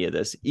seen any of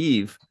this,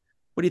 Eve,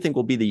 what do you think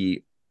will be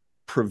the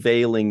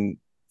prevailing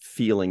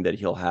feeling that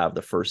he'll have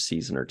the first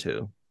season or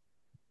 2?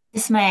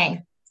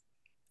 Dismay.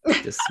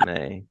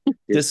 Dismay.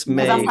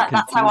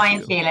 That's how I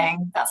am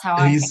feeling. That's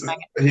how he's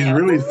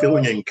really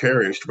feeling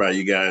encouraged by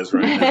you guys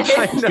right now.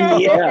 I know.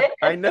 Yeah.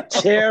 I know.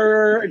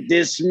 Terror,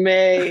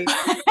 dismay,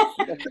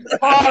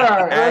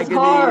 horror. There's agony,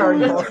 horror.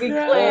 Let's be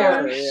horror.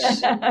 clear.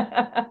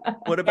 Yeah.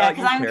 What about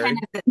you, I'm Carrie?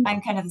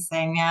 kind of the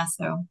same. Yeah.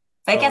 So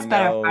but it gets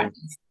better. No.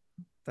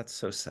 That's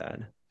so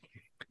sad.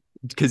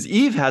 Because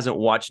Eve hasn't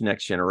watched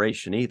Next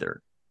Generation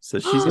either. So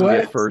she's going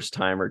to be a first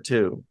timer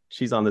too.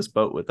 She's on this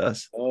boat with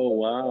us. Oh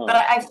wow!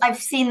 But I've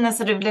seen the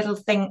sort of little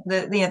thing,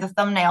 the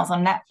thumbnails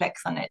on Netflix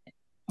on it.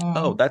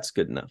 Oh, that's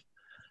good enough.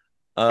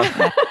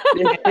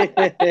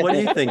 What do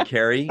you think,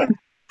 Carrie?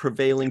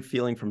 Prevailing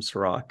feeling from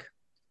Cirroc?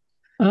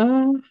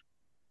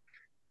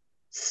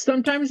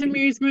 Sometimes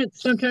amusement,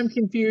 sometimes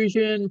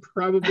confusion.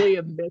 Probably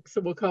a mix.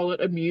 We'll call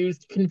it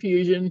amused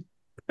confusion.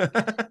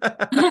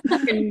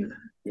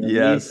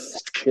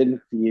 Yes,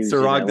 confusing.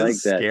 Cirroc, this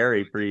is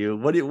scary for you.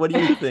 What do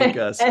you think,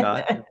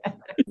 Scott?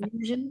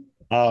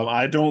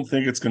 I don't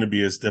think it's going to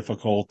be as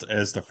difficult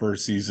as the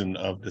first season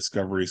of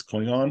Discovery's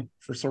Klingon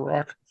for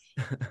Cirroc.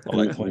 I'll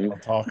let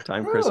Klingon talk.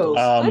 Time crystals.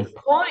 Good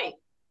point.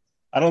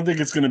 I don't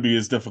think it's going to be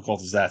as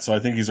difficult as that. So I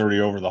think he's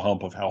already over the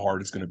hump of how hard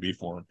it's going to be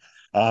for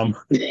him.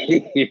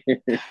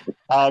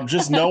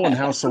 Just knowing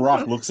how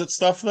Cirroc looks at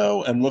stuff,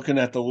 though, and looking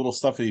at the little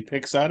stuff that he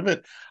picks out of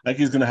it, I think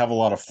he's going to have a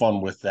lot of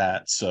fun with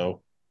that.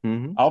 So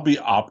I'll be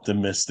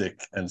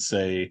optimistic and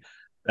say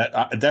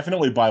that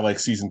definitely by like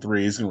season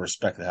 3, he's going to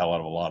respect the hell out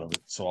of a lot of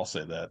it. So I'll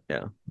say that.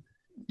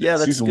 Yeah,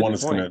 that's season 1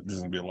 is point. There's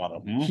going to be a lot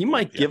of. He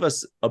might give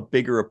us a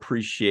bigger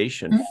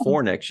appreciation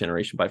for Next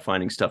Generation by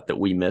finding stuff that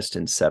we missed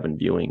in 7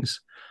 viewings.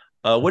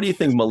 What do you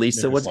think,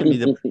 Malissa? What's going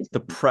to be the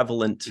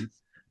prevalent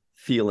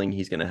feeling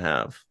he's going to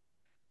have?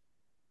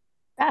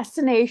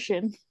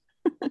 Fascination.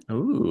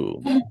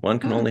 Ooh, one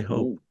can only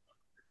hope.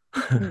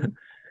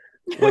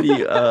 What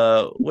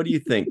do you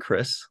think,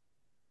 Chris?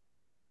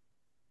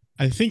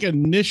 I think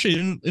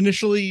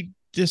initially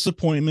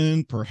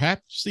disappointment,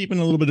 perhaps even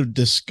a little bit of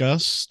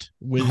disgust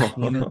with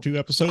 1 or 2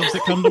 episodes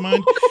that come to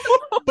mind,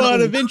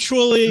 but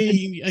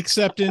eventually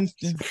acceptance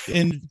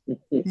and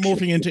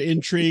morphing into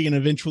intrigue and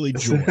eventually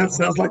joy. That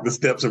sounds like the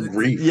steps of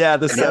grief. Yeah,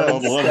 the steps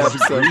of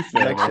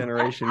Next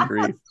Generation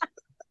grief.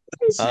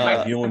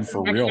 Healing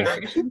for real.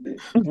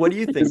 What do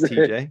you think,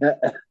 TJ?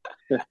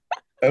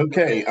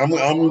 Okay,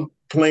 I'm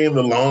playing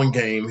the long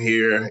game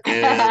here,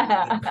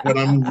 and what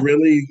I'm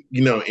really,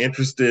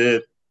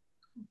 interested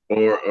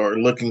or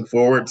looking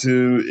forward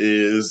to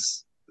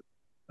is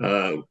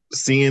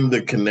seeing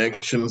the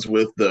connections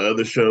with the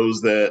other shows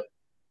that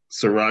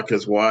Cirroc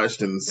has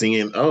watched, and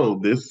seeing,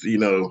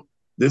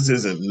 this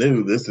isn't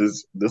new. This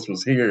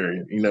was here,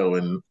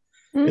 in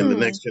the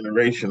Next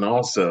Generation.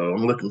 Also,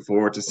 I'm looking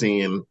forward to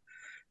seeing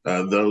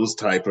those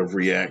type of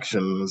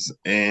reactions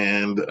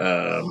and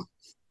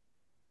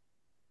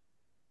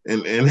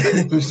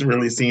just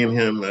really seeing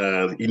him,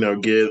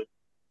 get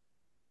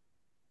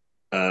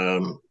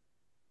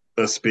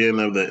a spin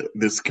of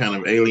this kind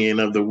of alien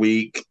of the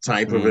week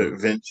type of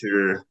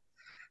adventure.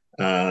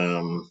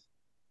 All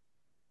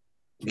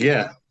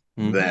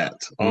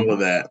of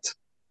that.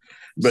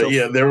 But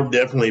there will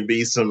definitely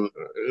be some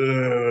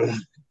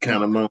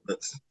kind of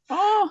moments.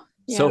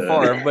 So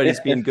far, everybody's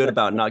been good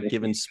about not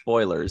giving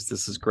spoilers.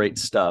 This is great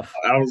stuff.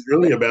 I was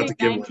really about to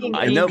give them.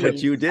 I know, but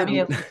you didn't. I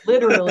mean,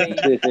 literally.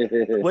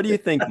 What do you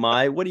think,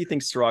 Mai? What do you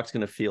think Cirroc's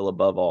going to feel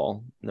above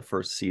all in the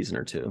first season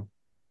or 2?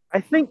 I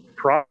think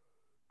pride.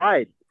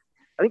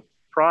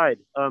 Pride.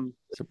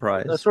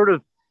 Surprise. A sort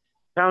of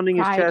pounding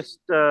his chest,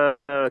 pride.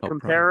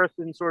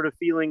 Comparison sort of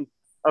feeling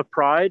of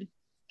pride.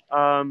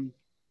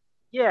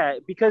 Yeah,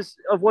 because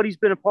of what he's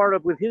been a part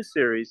of with his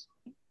series.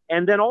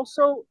 And then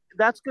also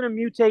that's going to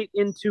mutate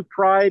into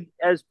Pride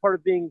as part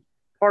of being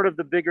part of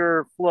the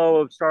bigger flow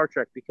of Star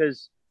Trek,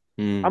 because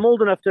I'm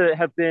old enough to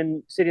have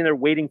been sitting there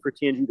waiting for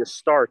TNG to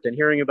start and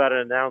hearing about it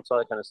announced, all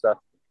that kind of stuff.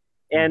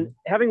 And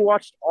having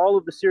watched all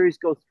of the series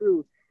go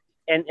through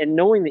and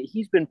knowing that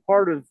he's been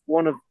part of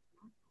one of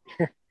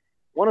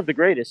the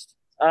greatest,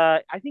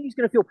 I think he's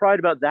going to feel pride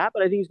about that,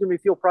 but I think he's going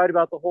to feel pride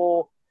about the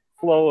whole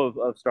flow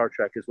of Star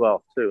Trek as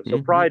well, too. So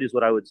pride is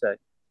what I would say.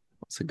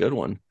 That's a good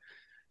one.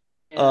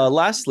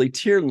 Lastly,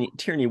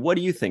 Tierney, what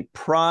do you think?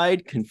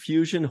 Pride,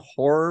 confusion,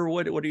 horror?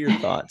 What are your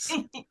thoughts?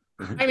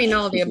 I mean,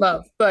 all of the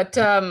above, but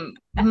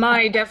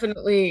my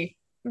definitely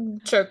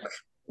took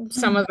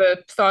some of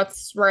the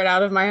thoughts right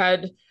out of my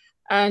head,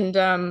 and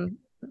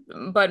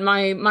but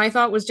my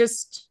thought was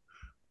just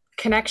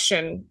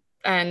connection,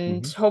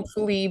 and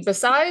hopefully,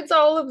 besides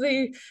all of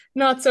the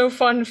not so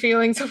fun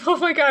feelings of oh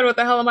my god, what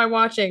the hell am I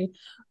watching?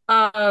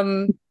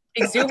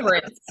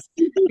 Exuberance,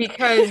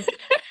 because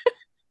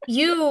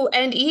you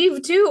and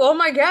Eve too. Oh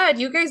my god,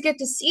 you guys get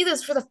to see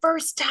this for the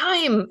first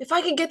time. If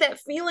I could get that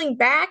feeling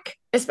back,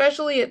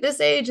 especially at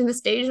this age and this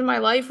stage in my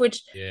life,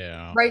 which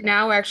right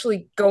now,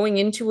 actually going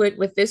into it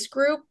with this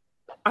group,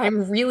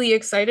 I'm really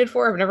excited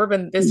for. I've never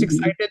been this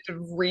excited to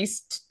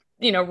rewatch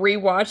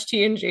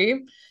TNG.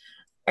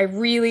 I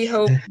really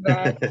hope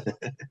that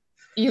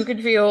you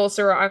could feel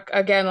Cirroc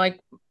again,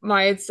 like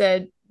Maya had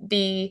said,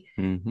 that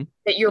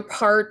you're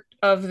part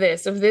of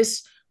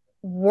this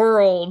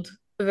world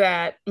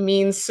that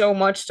means so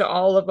much to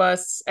all of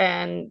us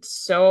and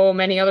so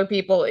many other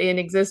people in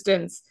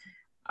existence.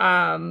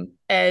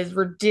 As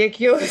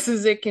ridiculous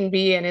as it can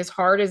be and as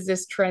hard as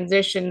this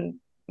transition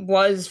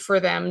was for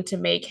them to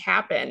make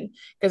happen,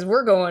 because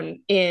we're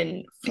going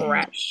in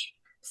fresh.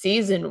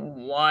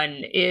 Season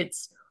 1,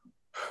 it's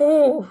a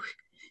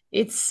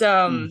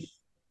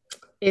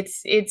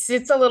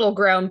little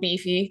ground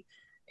beefy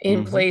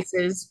in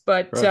places,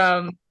 but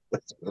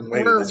that's one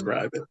way to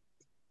describe it.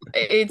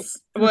 It's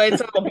a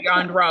little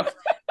beyond rough.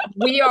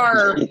 We've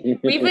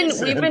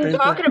been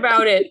talking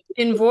about it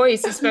in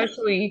voice,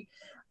 especially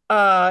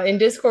in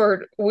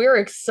Discord. We're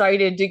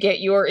excited to get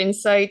your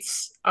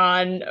insights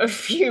on a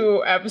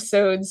few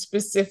episodes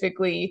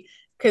specifically,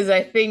 because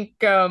I think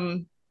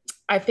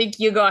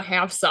you're gonna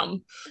have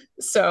some.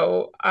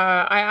 So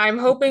I'm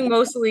hoping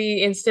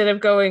mostly, instead of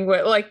going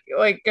with like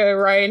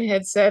Ryan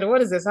had said,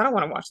 what is this? I don't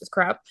want to watch this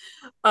crap.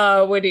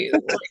 What he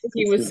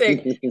was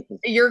saying,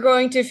 you're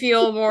going to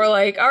feel more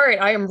like, all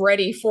right, I am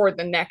ready for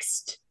the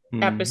next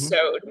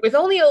episode, with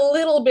only a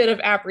little bit of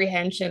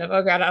apprehension of,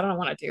 oh god, I don't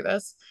want to do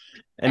this.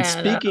 And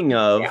speaking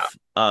of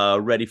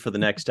ready for the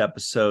next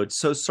episode,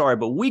 so sorry,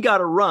 but we got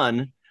to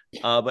run.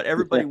 But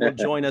everybody will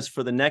join us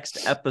for the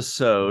next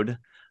episode,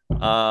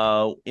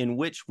 in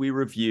which we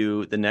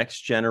review The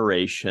Next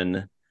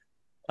Generation,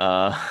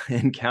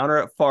 Encounter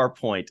at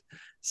Farpoint.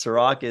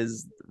 Cirroc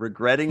is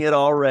regretting it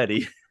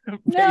already.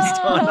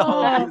 Based on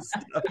all this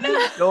stuff.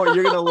 No,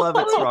 you're gonna love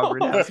it, Cirroc. We're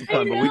gonna have some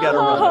fun, but we gotta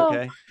run,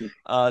 okay?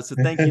 So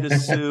thank you to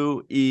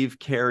Sue, Eve,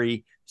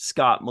 Carrie,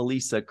 Scott,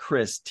 Malissa,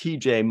 Chris,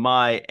 TJ,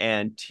 Mai,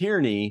 and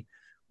Tierney.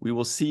 We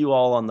will see you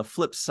all on the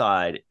flip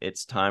side.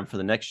 It's time for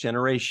The Next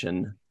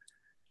Generation.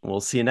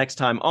 We'll see you next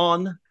time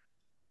on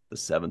The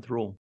Seventh Rule.